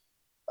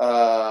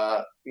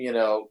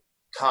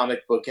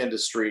 comic book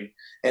industry.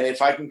 And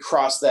if I can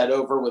cross that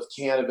over with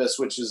cannabis,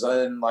 which is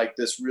in like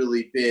this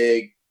really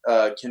big,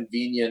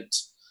 convenient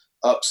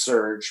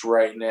upsurge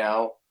right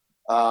now,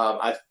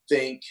 I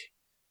think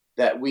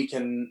that we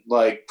can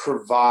like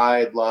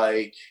provide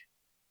like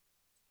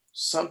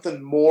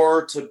something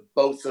more to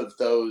both of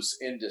those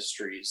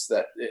industries,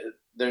 that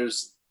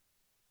there's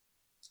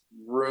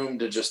room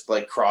to just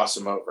like cross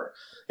them over.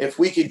 If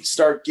we could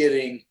start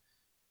getting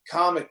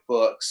comic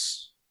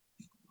books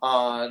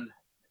on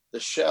the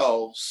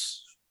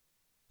shelves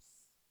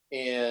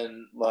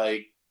in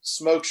like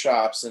smoke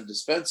shops and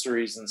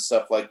dispensaries and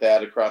stuff like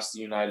that across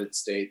the United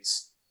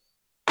States.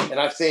 And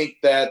I think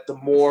that the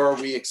more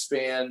we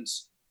expand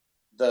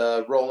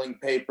the rolling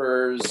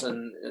papers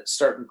and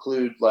start to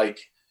include like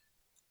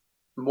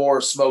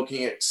more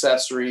smoking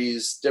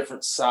accessories,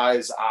 different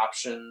size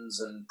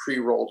options, and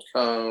pre-rolled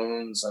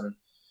cones and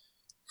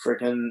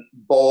freaking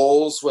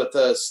bowls with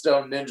a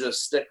Stone Ninja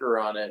sticker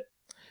on it,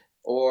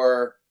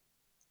 or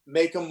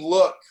make them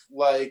look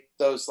like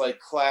those like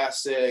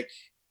classic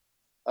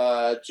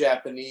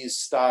Japanese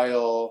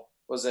style.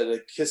 Was it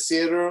a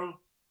kiseru?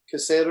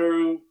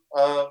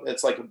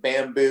 It's like a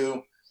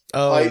bamboo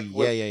pipe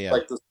with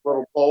like this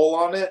little bowl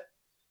on it.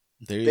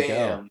 There you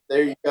go.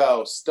 There you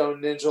go.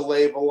 Stone Ninja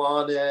label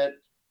on it.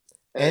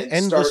 And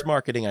endless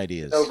marketing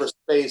ideas. Over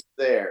space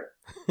there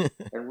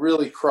and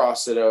really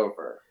cross it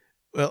over.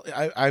 Well,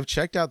 I've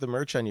checked out the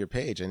merch on your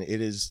page, and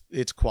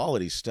it's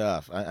quality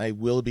stuff. I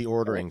will be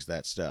ordering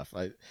that stuff.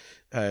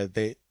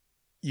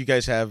 You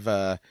guys have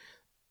the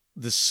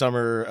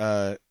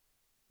summer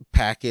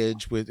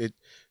package with it.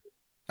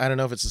 I don't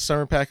know if it's the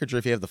summer package or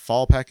if you have the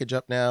fall package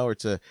up now, or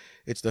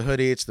it's the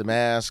hoodie, it's the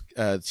mask,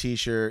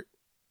 t-shirt.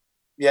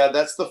 Yeah,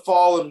 that's the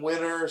fall and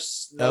winter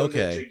Snow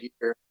Ninja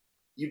gear.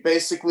 You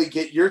basically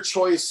get your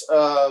choice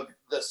of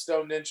the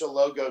Stone Ninja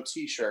logo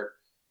t-shirt.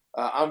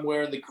 I'm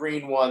wearing the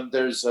green one.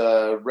 There's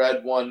a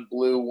red one,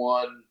 blue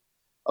one,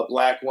 a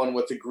black one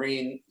with the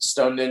green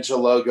Stone Ninja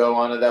logo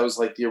on it. That was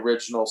like the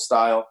original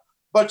style.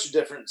 Bunch of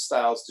different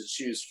styles to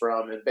choose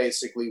from. And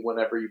basically,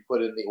 whenever you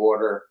put in the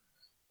order,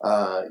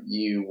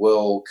 you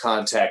will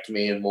contact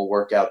me and we'll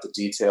work out the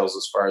details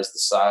as far as the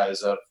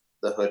size of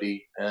the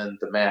hoodie and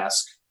the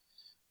mask,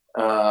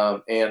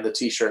 and the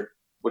t-shirt,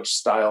 which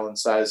style and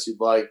size you'd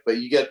like. But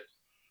you get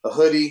a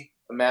hoodie,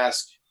 a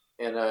mask,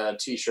 and a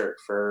t-shirt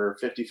for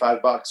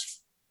 $55,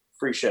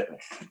 free shipping.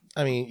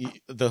 I mean,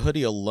 the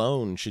hoodie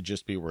alone should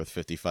just be worth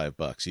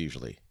 $55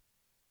 usually.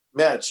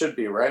 Yeah, it should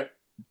be, right?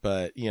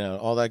 But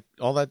all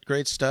that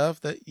great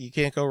stuff, that you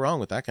can't go wrong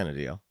with that kind of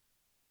deal.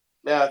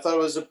 Yeah, I thought it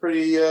was a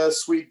pretty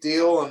sweet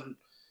deal. And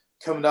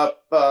coming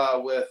up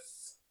with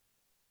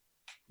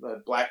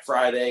Black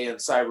Friday and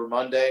Cyber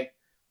Monday,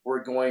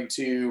 we're going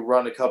to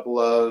run a couple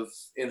of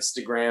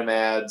Instagram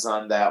ads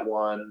on that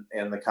one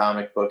and the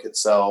comic book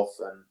itself,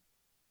 and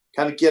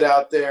kind of get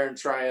out there and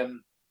try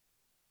and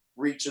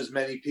reach as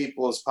many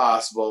people as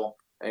possible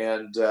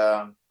and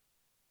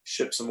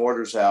ship some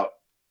orders out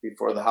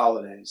before the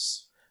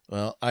holidays.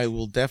 Well, I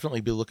will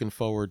definitely be looking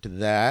forward to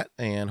that,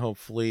 and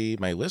hopefully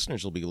my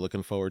listeners will be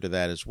looking forward to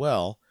that as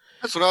well.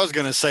 That's what I was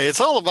going to say.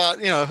 It's all about,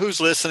 who's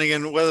listening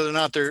and whether or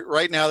not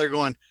they're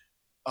going,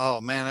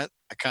 oh man,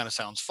 that kind of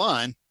sounds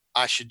fun.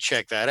 I should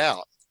check that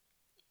out.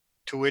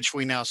 To which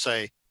we now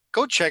say,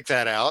 go check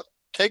that out.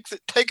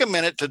 Take a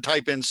minute to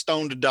type in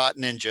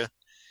stoned.ninja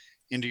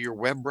into your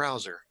web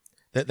browser.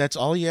 That's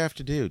all you have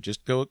to do.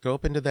 Just go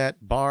up into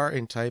that bar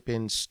and type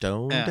in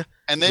stoned. Yeah.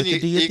 And then you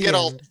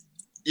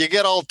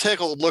get all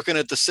tickled looking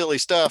at the silly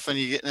stuff,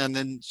 and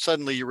then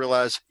suddenly you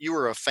realize you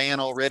were a fan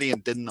already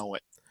and didn't know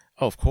it.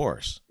 Oh, of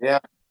course. Yeah.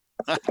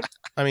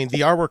 I mean,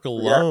 the artwork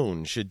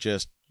alone should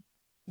just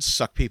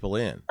suck people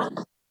in.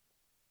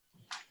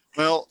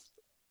 Well,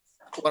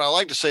 what I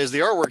like to say is the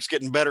artwork's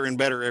getting better and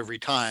better every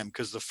time,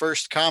 because the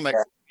first comic,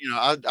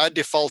 I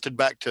defaulted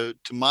back to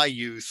my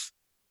youth.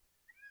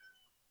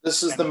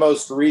 This is the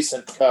most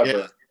recent cover.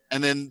 Yeah.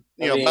 And then,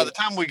 by the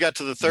time we got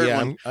to the third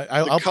one,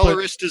 the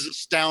colorist is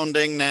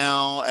astounding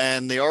now,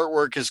 and the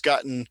artwork has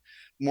gotten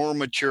more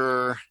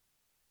mature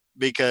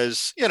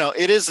because,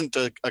 it isn't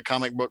a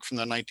comic book from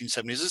the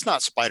 1970s. It's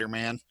not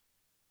Spider-Man.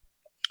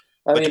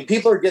 I mean,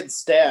 people are getting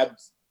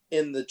stabbed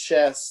in the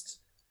chest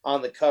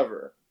on the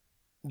cover.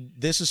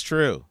 This is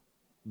true.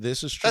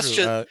 That's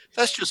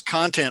just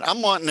content.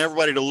 I'm wanting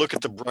everybody to look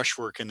at the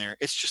brushwork in there.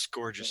 It's just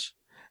gorgeous.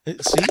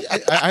 See,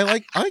 I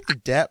like the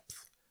depth.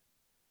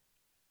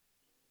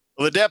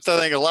 Well, the depth, I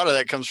think a lot of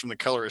that comes from the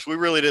colorist. We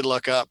really did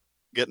luck up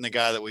getting the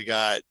guy that we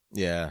got.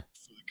 Yeah.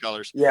 For the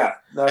colors. Yeah,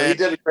 no, he And-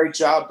 did a great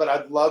job, but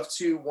I'd love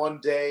to one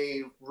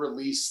day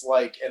release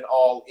like an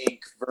all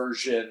ink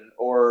version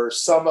or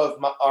some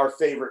of our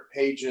favorite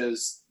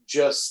pages,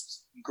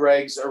 just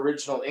Greg's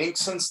original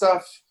inks and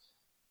stuff.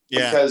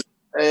 Yeah. Because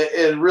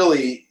it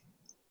really,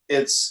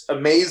 it's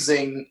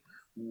amazing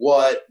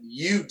what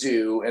you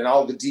do and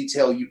all the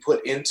detail you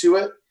put into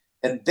it.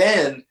 And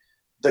then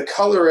the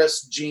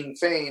colorist, Gene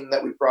Fain,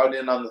 that we brought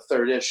in on the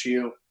 3rd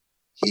issue,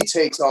 he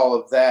takes all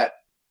of that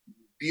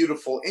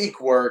beautiful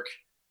ink work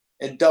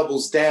and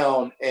doubles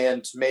down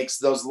and makes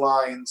those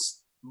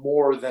lines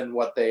more than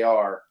what they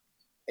are,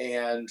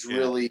 and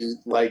really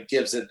like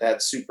gives it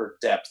that super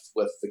depth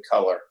with the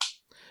color.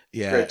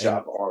 Yeah. Great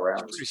job all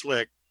around. Pretty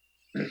slick.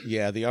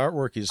 Yeah, the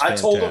artwork is I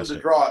fantastic. told him to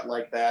draw it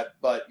like that,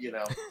 but you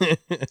know,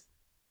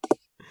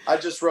 I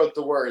just wrote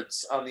the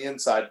words on the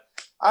inside.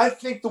 I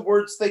think the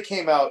words, they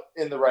came out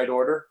in the right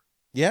order.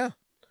 Yeah.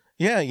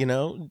 Yeah, you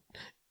know,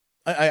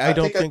 I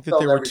don't think I think that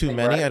spelled there were too everything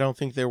many. right. I don't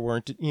think there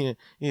weren't, you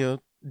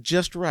know,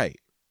 just right.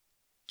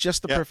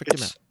 Just the Yeah, perfect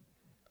amount.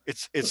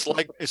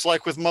 It's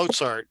like with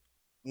Mozart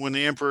when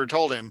the emperor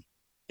told him,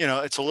 you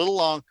know, it's a little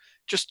long,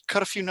 just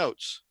cut a few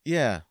notes.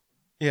 Yeah.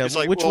 Yeah. It's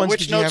like, which well, ones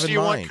which did you have notes in do you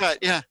want mind? cut?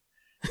 Yeah.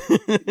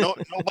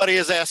 Nobody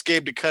has asked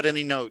Gabe to cut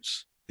any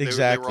notes.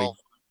 Exactly.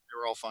 They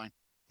were all fine.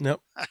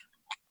 Nope.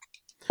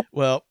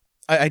 Well,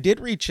 I did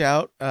reach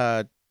out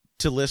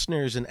to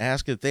listeners and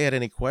ask if they had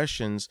any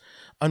questions.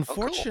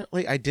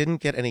 Unfortunately, I didn't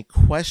get any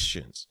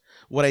questions.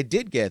 What I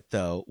did get,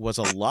 though, was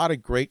a lot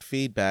of great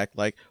feedback,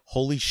 like,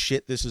 holy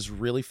shit, this is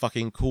really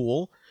fucking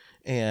cool.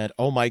 And,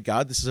 oh my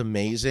God, this is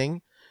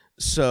amazing.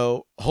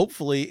 So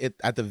hopefully,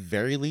 at the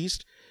very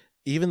least,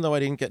 even though I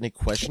didn't get any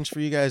questions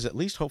for you guys, at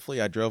least hopefully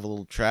I drove a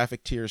little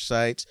traffic to your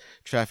sites,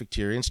 traffic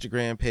to your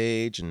Instagram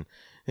page, and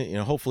you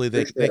know, hopefully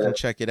they can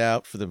check it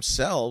out for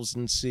themselves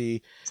and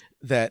see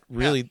that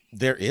really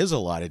there is a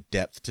lot of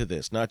depth to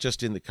this, not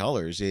just in the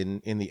colors, in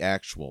the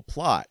actual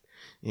plot.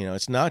 You know,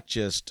 it's not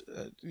just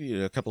you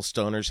know, a couple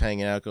stoners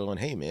hanging out going,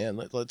 "Hey man,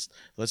 let's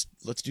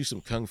do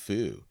some kung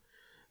fu."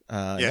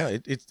 No,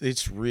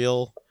 it's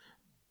real.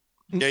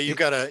 Yeah, you've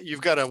got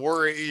to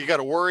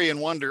worry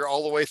and wonder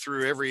all the way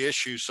through every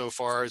issue so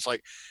far. It's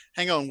like,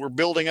 hang on, we're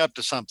building up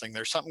to something.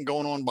 There's something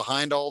going on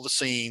behind all the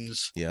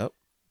scenes. Yep.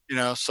 You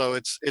know, so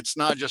it's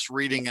not just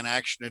reading an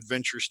action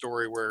adventure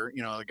story where,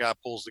 you know, the guy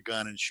pulls the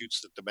gun and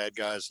shoots at the bad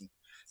guys and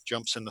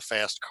jumps in the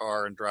fast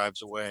car and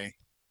drives away.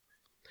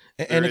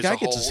 And the guy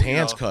gets his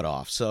hands cut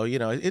off, so you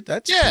know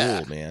that's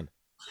cool, man.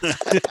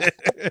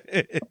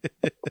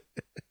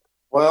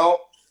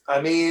 Well,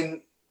 I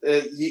mean,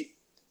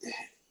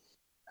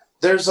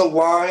 there's a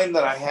line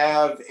that I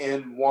have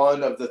in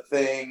one of the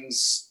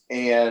things,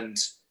 and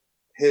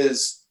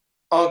his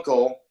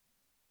uncle,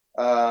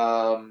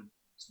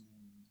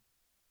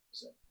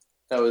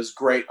 his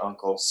great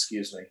uncle,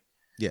 excuse me.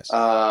 Yes.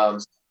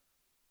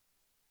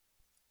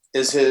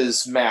 Is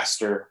his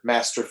Master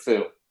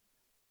Fu.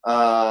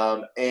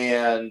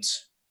 And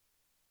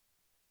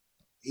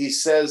he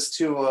says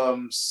to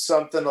him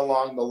something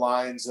along the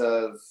lines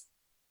of,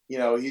 you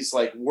know, he's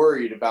like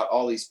worried about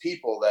all these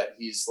people that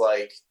he's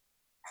like,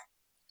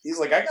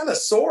 I got a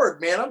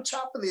sword, man. I'm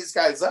chopping these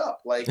guys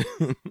up. Like,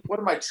 what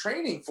am I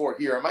training for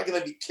here? Am I going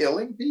to be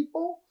killing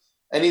people?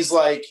 And he's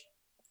like,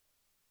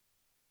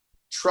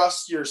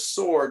 trust your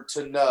sword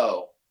to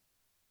know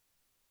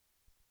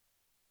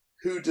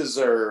who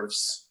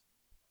deserves,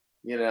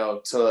 you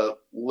know, to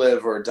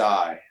live or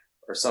die,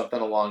 or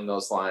something along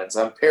those lines.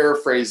 I'm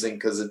paraphrasing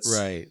because it's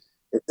right.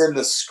 It's in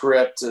the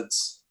script.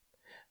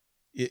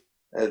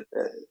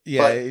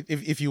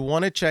 If you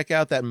want to check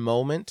out that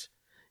moment,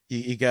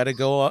 you got to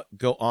go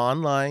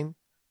online,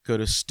 go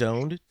to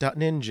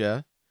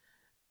stoned.ninja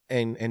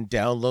and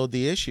download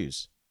the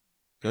issues.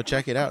 Go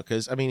check it out,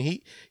 because I mean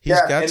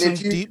he's got some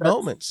deep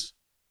moments.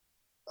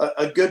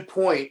 A good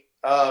point.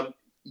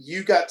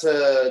 You got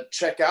to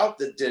check out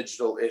the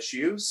digital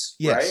issues,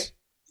 yes. Right?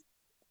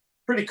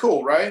 Pretty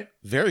cool, right?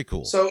 Very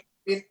cool. So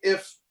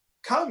if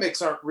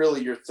comics aren't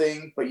really your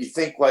thing, but you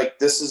think like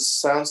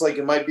sounds like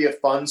it might be a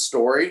fun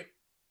story,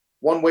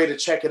 one way to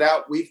check it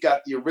out, we've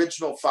got the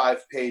original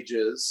 5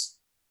 pages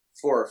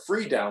for a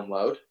free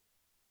download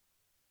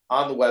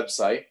on the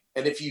website.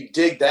 And if you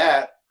dig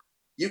that,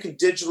 you can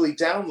digitally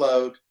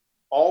download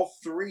all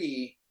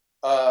 3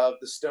 of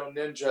the Stone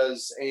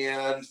Ninjas.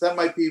 And that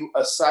might be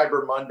a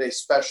Cyber Monday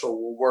special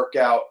we'll work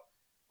out,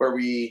 where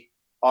we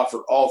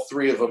offer all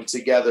 3 of them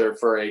together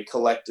for a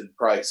collected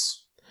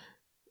price.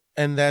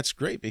 And that's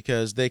great,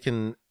 because they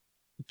can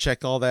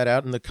check all that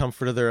out in the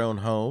comfort of their own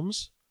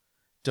homes.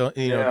 Don't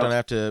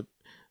have to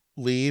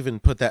leave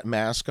and put that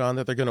mask on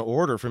that they're going to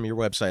order from your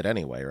website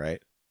anyway,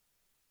 right?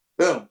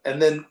 Boom.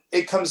 And then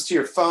it comes to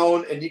your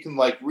phone, and you can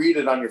like read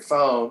it on your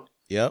phone.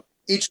 Yep.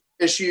 Each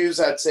issues,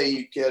 I'd say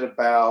you get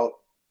about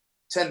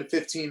 10 to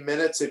 15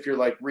 minutes if you're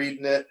like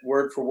reading it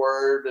word for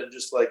word and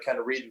just like kind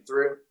of reading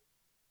through.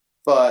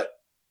 But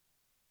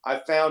I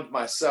found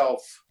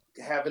myself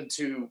having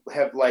to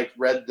have like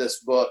read this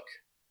book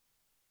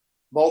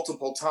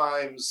multiple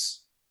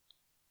times,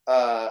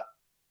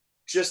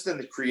 just in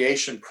the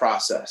creation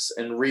process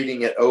and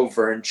reading it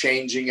over and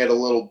changing it a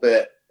little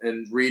bit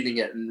and reading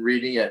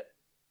it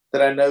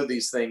that I know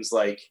these things.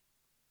 Like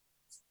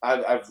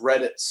I've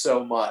read it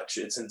so much,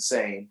 it's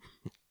insane.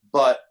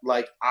 But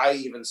like I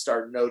even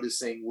start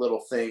noticing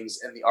little things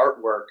in the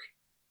artwork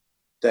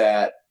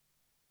that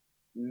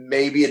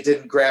maybe it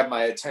didn't grab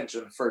my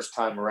attention the first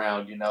time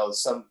around. You know,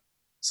 some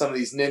of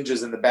these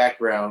ninjas in the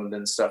background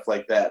and stuff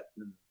like that.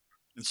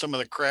 And some of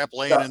the crap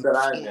laying in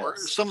the floor,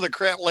 some of the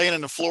crap laying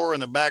in the floor in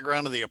the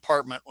background of the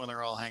apartment when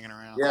they're all hanging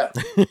around. Yeah.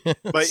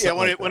 But yeah,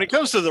 when it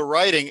comes to the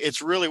writing,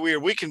 it's really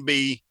weird. We can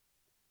be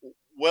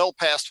well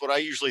past what I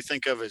usually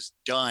think of as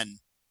done.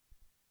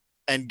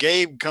 And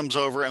Gabe comes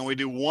over and we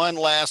do one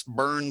last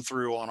burn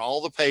through on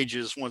all the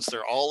pages once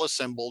they're all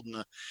assembled and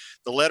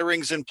the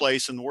lettering's in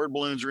place and the word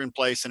balloons are in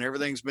place and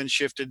everything's been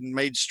shifted and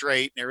made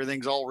straight and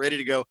everything's all ready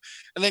to go.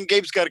 And then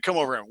Gabe's got to come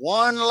over and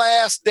one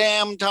last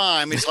damn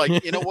time. It's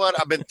like, you know what?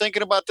 I've been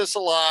thinking about this a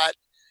lot.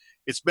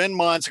 It's been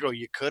months ago.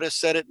 You could have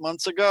said it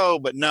months ago,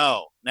 but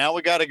no, now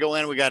we got to go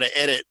in. We got to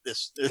edit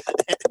this.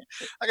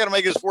 I got to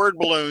make this word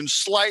balloon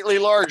slightly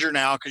larger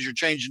now because you're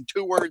changing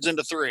 2 words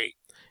into 3.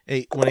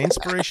 Hey, when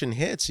inspiration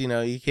hits, you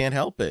know, you can't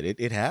help it.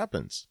 It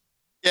happens.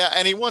 Yeah,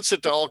 and he wants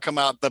it to all come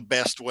out the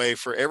best way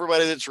for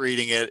everybody that's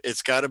reading it.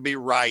 It's got to be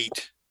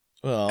right.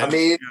 Well, I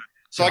mean,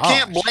 so I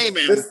can't blame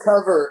him. This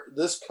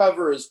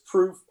cover is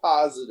proof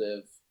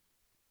positive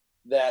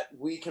that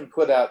we can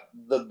put out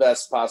the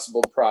best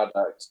possible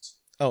product.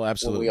 Oh,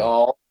 absolutely. When we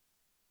all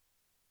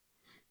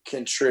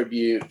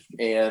contribute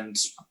and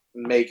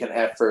make an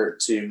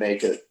effort to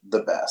make it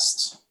the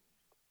best.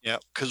 Yeah,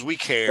 because we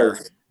care.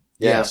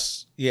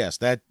 Yes,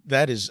 that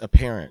is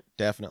apparent,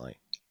 definitely.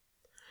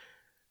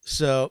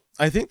 So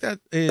I think that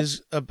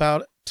is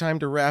about time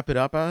to wrap it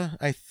up.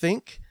 I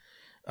think,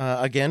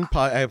 again,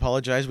 I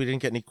apologize. We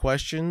didn't get any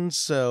questions.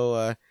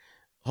 So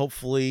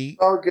hopefully.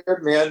 Oh,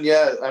 good, man.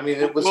 Yeah. I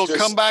mean, we'll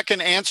come back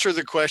and answer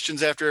the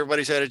questions after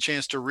everybody's had a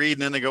chance to read.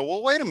 And then they go,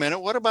 well, wait a minute.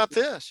 What about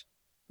this?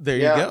 There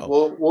you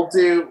go.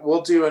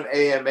 We'll do an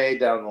AMA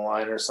down the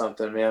line or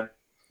something, man.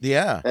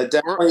 Yeah.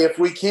 Definitely. If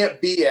we can't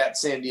be at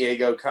San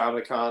Diego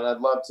Comic-Con, I'd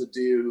love to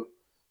do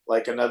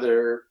like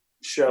another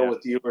show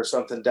with you or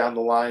something down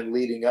the line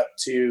leading up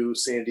to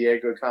San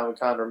Diego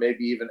Comic-Con, or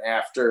maybe even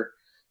after,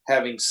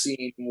 having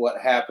seen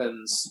what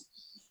happens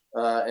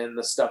and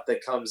the stuff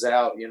that comes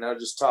out, you know,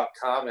 just talk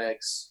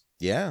comics.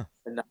 Yeah.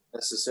 And not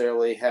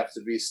necessarily have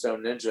to be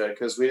Stone Ninja,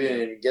 because we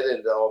didn't even get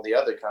into all the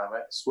other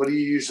comics. What do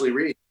you usually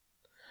read?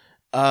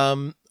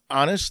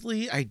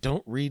 Honestly, I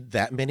don't read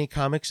that many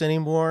comics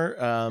anymore.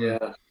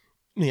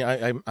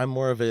 I'm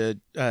more of a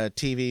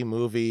TV,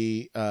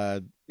 movie,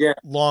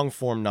 long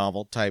form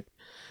novel type.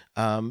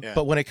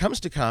 But when it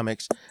comes to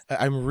comics,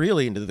 I'm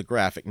really into the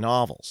graphic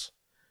novels.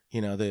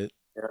 You know, the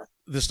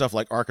stuff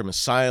like Arkham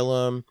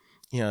Asylum.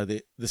 You know,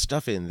 the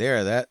stuff in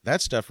there.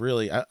 That stuff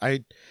really.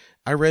 I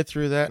read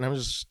through that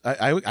and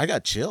I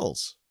got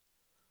chills.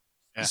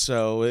 Yeah.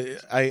 So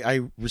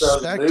I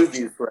respect the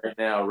movies right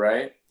now,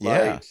 right?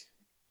 Yeah.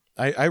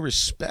 I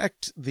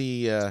respect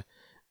the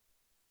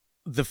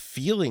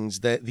feelings,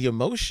 that the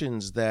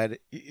emotions that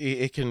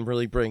it can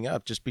really bring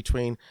up just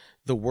between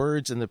the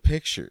words and the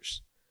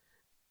pictures.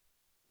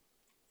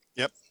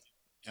 Yep.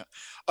 Yeah.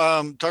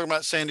 Talking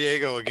about San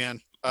Diego again.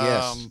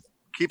 Yes.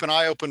 Keep an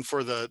eye open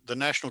for the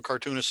National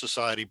Cartoonist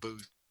Society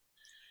booth.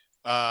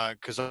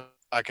 Cause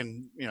I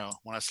can, you know,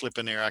 when I slip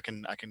in there, I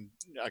can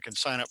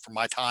sign up for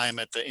my time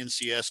at the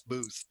NCS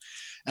booth,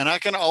 and I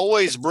can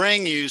always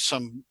bring you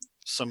some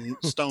Stone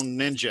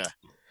Ninja to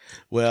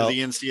the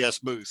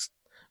NCS booth.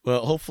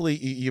 Well, hopefully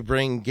you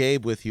bring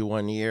Gabe with you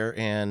one year,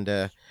 and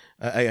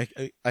I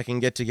can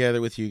get together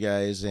with you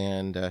guys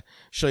and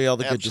show you all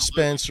the good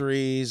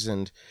dispensaries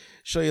and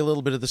show you a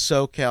little bit of the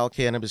SoCal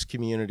cannabis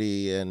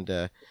community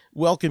and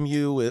welcome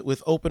you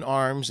with open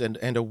arms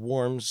and a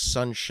warm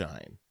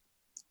sunshine.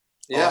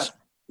 Yeah, awesome.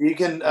 You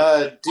can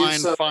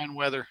do fine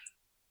weather.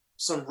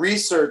 Some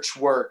research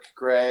work,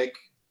 Greg.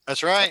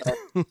 That's right.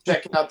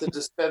 Checking out the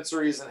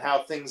dispensaries and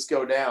how things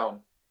go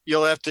down.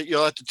 You'll have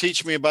to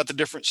teach me about the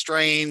different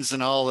strains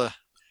and all the,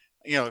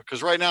 you know,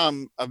 because right now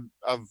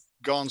I've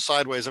gone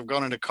sideways. I've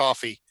gone into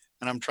coffee,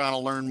 and I'm trying to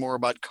learn more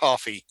about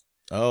coffee.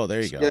 Oh,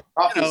 there you go. Yeah,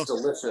 coffee's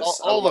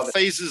delicious. All the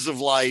phases of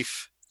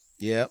life.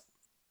 Yep.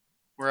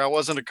 Where I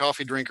wasn't a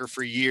coffee drinker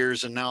for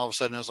years, and now all of a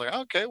sudden I was like,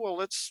 okay, well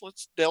let's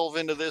delve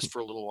into this for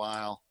a little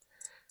while.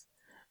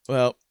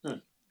 Well,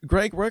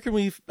 Greg, where can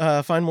we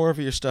find more of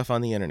your stuff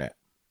on the internet?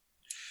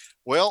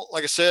 Well,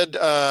 like I said,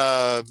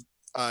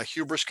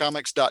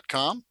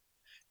 hubriscomics.com.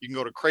 You can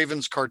go to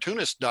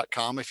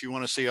cravenscartoonist.com if you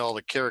want to see all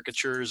the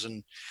caricatures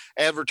and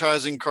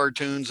advertising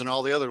cartoons and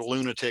all the other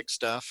lunatic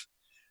stuff.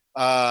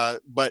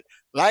 But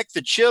like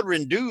the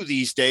children do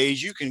these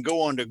days, you can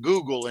go onto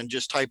Google and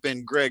just type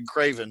in Greg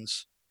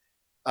Cravens.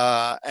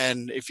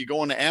 And if you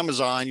go onto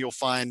Amazon, you'll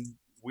find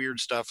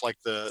weird stuff like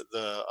the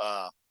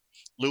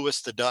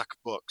Louis the Duck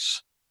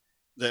books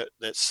that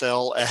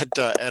sell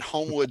at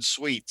Homewood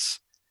Suites,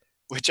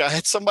 which I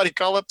had somebody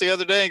call up the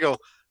other day and go,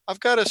 I've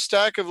got a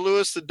stack of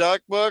Louis the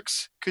Duck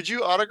books. Could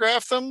you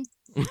autograph them?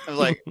 I was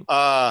like,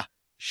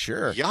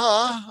 Sure.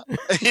 yeah.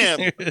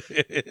 And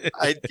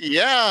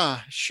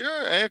yeah,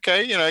 sure.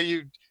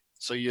 Okay.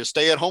 So you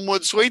stay at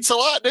Homewood Suites a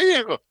lot, do you?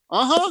 I go,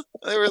 uh-huh.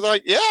 They were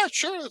like, yeah,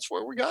 sure. That's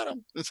where we got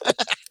them.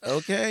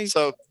 Okay.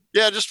 So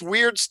yeah, just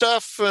weird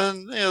stuff.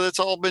 And that's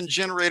all been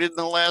generated in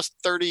the last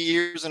 30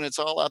 years and it's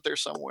all out there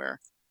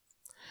somewhere.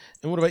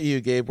 And what about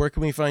you, Gabe? Where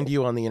can we find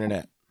you on the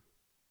internet?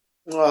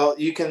 Well,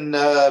 you can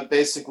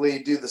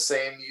basically do the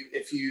same.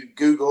 If you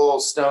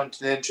Google Stoned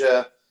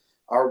Ninja,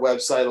 our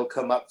website will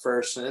come up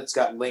first, and it's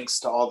got links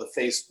to all the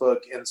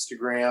Facebook,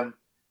 Instagram,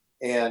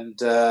 and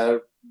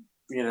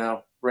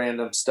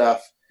random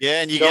stuff.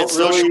 Yeah, and you get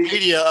social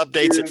media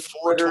updates at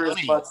Twitter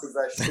 420. as much as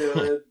I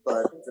should,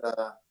 but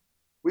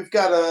we've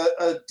got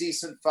a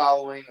decent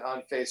following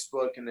on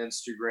Facebook and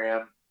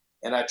Instagram,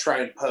 and I try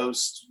and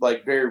post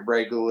like very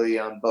regularly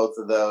on both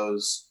of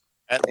those.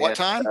 At what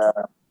time?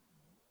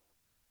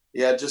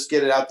 Yeah, just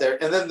get it out there.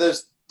 And then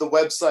the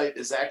website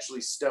is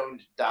actually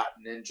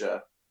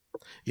stoned.ninja.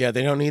 Yeah,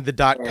 they don't need the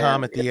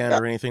 .com at the end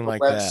or anything like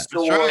that.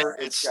 Store,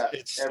 That's right.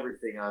 It's got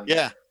everything on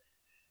yeah.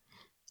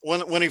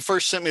 there. When he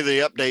first sent me the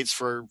updates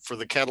for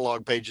the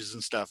catalog pages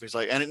and stuff, he's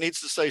like, and it needs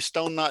to say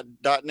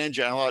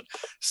stone.ninja. I thought,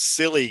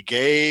 silly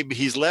Gabe,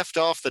 he's left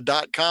off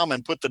the .com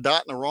and put the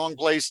dot in the wrong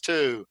place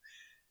too.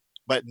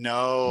 But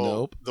no,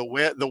 Nope.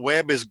 the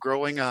web is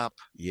growing up.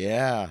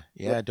 Yeah.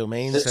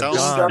 Domains have Stone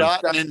gone.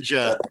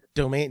 .ninja.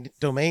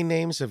 Domain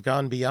names have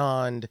gone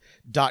beyond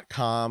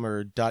 .com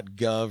or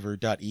 .gov or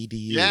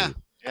 .edu.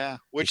 Yeah.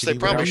 Which It they could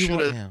be probably whatever you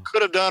want now.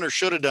 could have done or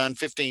should have done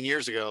 15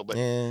 years ago. But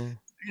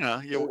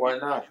Why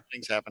not?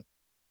 things happen.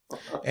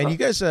 And you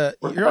guys,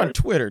 you're on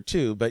Twitter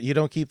too, but you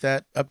don't keep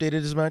that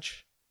updated as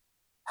much.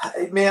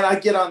 Man, I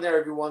get on there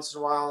every once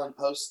in a while and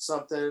post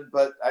something,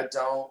 but I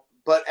don't.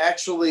 But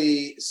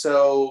actually,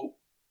 so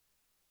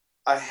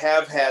I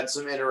have had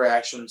some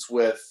interactions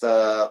with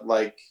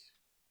like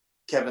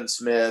Kevin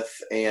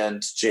Smith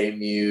and Jay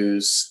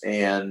Muse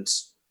and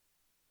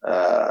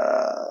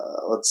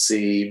let's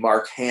see,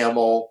 Mark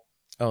Hamill,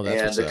 Oh,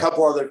 that's and a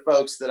couple other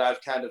folks that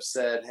I've kind of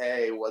said,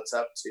 "Hey, what's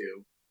up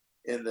to?"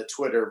 in the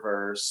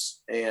Twitterverse,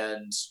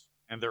 and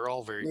they're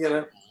all very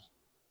cool.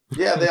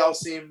 Yeah, they all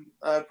seem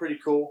pretty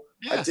cool.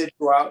 Yeah. I did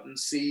go out and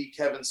see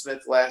Kevin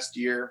Smith last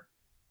year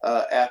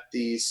at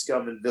the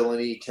Scum and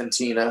Villainy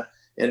Cantina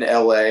in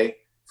LA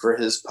for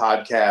his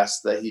podcast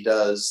that he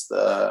does,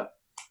 the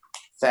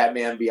Fat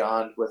Man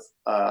Beyond, with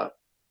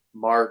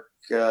Mark,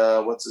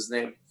 what's his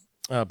name?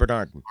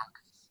 Bernard.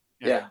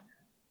 Yeah.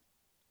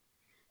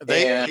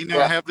 They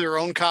now have their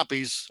own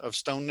copies of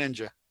Stone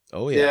Ninja.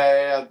 Oh yeah.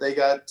 Yeah. They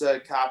got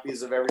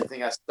copies of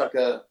everything. I stuck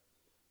a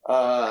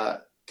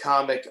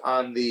comic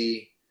on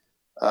the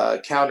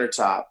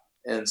countertop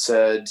and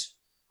said,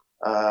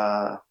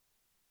 "To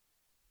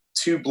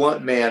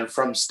Blunt Man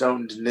from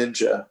Stoned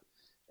Ninja."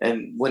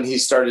 And when he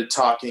started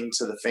talking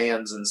to the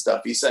fans and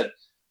stuff, he said,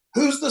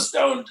 "Who's the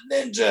Stoned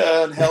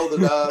Ninja?" and held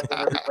it up,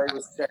 and everybody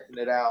was checking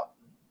it out.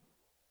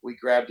 We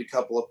grabbed a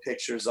couple of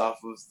pictures off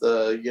of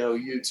the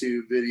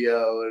YouTube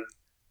video and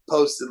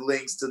posted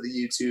links to the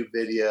YouTube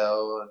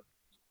video and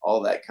all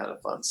that kind of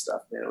fun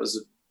stuff. Man, it was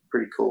a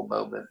pretty cool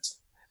moment.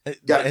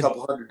 Got a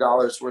couple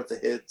 $100 worth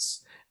of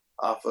hits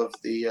off of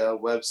the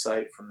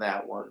website from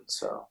that one.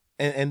 So.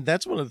 And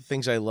that's one of the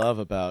things I love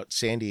about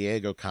San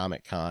Diego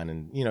Comic Con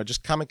and,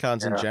 just Comic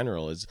Cons in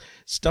general is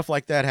stuff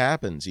like that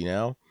happens,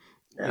 Yeah.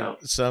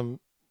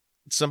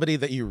 Somebody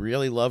that you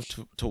really love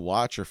to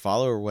watch or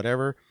follow or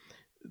whatever,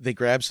 they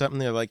grab something,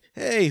 they're like,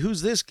 "Hey,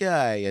 who's this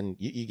guy?" And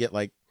you get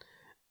like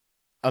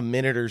a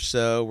minute or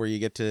so where you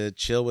get to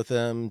chill with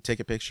them, take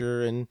a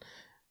picture, and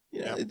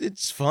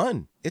it's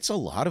fun. It's a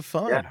lot of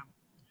fun. Yeah.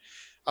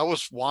 I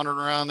was wandering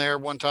around there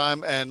one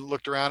time and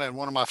looked around, and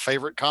one of my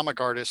favorite comic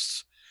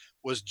artists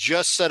was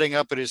just setting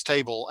up at his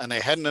table, and they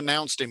hadn't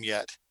announced him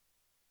yet.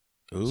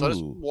 Ooh. So I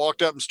just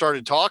walked up and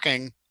started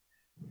talking,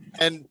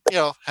 and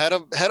had a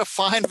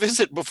fine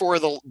visit before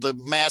the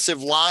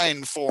massive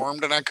line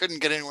formed, and I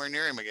couldn't get anywhere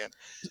near him again.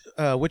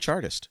 Which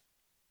artist?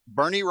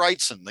 Bernie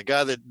Wrightson, the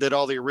guy that did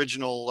all the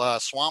original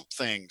Swamp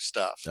Thing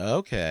stuff.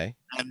 Okay.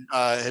 And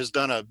has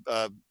done a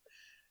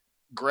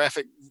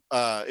graphic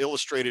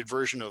illustrated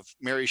version of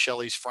Mary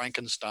Shelley's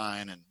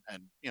Frankenstein and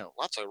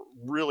lots of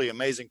really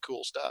amazing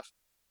cool stuff.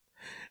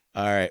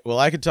 All right. Well,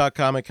 I could talk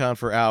Comic-Con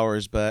for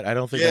hours, but I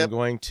don't think I'm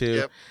going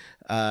to.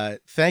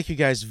 Thank you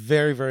guys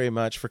very, very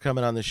much for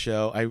coming on the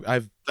show.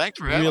 I've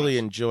really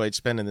enjoyed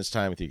spending this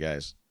time with you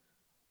guys.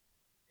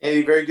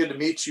 Andy, very good to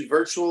meet you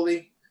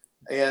virtually.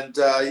 And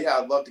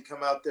I'd love to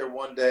come out there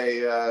one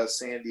day,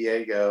 San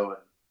Diego,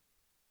 and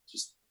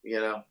just,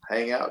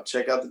 hang out,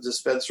 check out the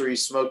dispensary,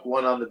 smoke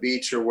one on the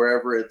beach or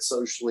wherever it's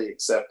socially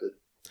accepted.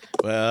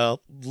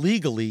 Well,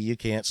 legally you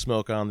can't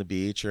smoke on the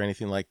beach or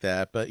anything like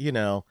that, but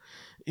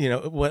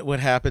what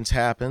happens,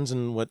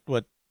 and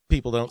what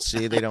people don't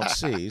see, they don't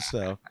see.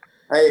 So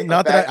Hey,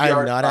 not that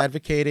I'm not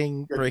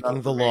advocating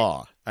breaking the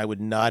law. I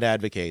would not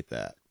advocate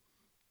that.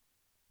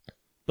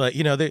 But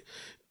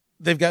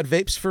they've got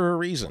vapes for a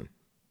reason.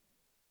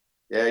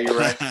 Yeah, you're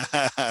right.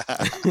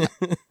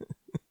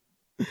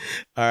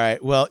 All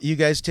right. Well, you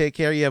guys take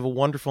care. You have a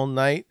wonderful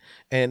night.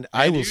 And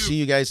I And will you. see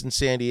you guys in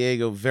San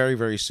Diego very,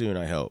 very soon,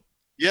 I hope.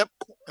 Yep.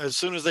 As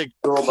soon as they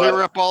Cool, clear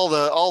bud. up all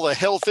the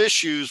health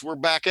issues, we're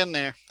back in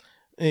there.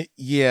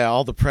 Yeah,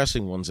 all the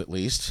pressing ones at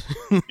least.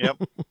 Yep.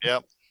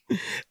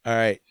 All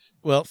right.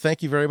 Well,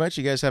 thank you very much.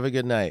 You guys have a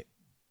good night.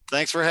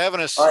 Thanks for having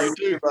us. All right, You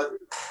too. you too, bud.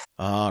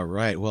 All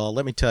right. Well,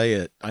 let me tell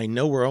you, I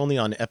know we're only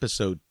on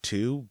episode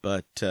 2,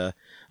 but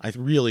I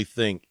really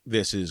think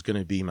this is going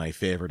to be my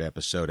favorite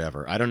episode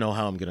ever. I don't know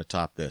how I'm going to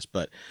top this,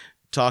 but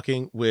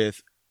talking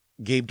with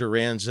Gabe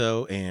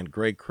Duranzo and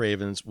Greg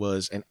Cravens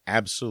was an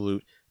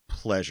absolute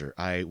pleasure.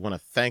 I want to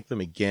thank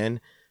them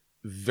again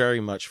very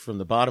much from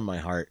the bottom of my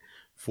heart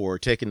for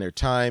taking their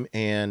time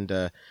and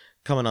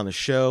coming on the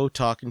show,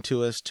 talking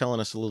to us, telling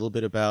us a little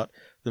bit about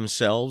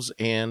themselves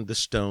and the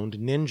Stoned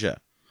Ninja.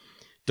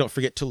 Don't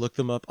forget to look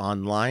them up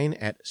online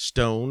at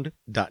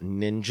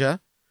stoned.ninja.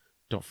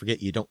 Don't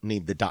forget you don't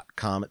need the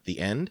 .com at the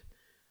end.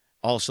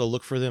 Also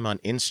look for them on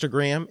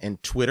Instagram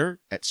and Twitter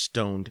at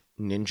Stoned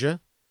Ninja.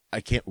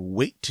 I can't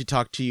wait to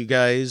talk to you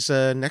guys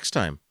next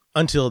time.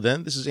 Until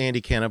then, this is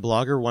Andy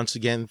Canablogger once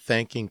again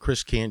thanking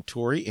Chris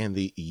Cantori and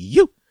the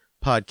You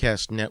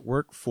Podcast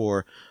Network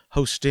for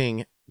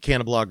hosting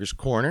Canablogger's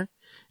Corner,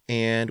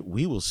 and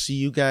we will see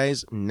you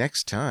guys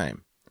next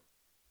time.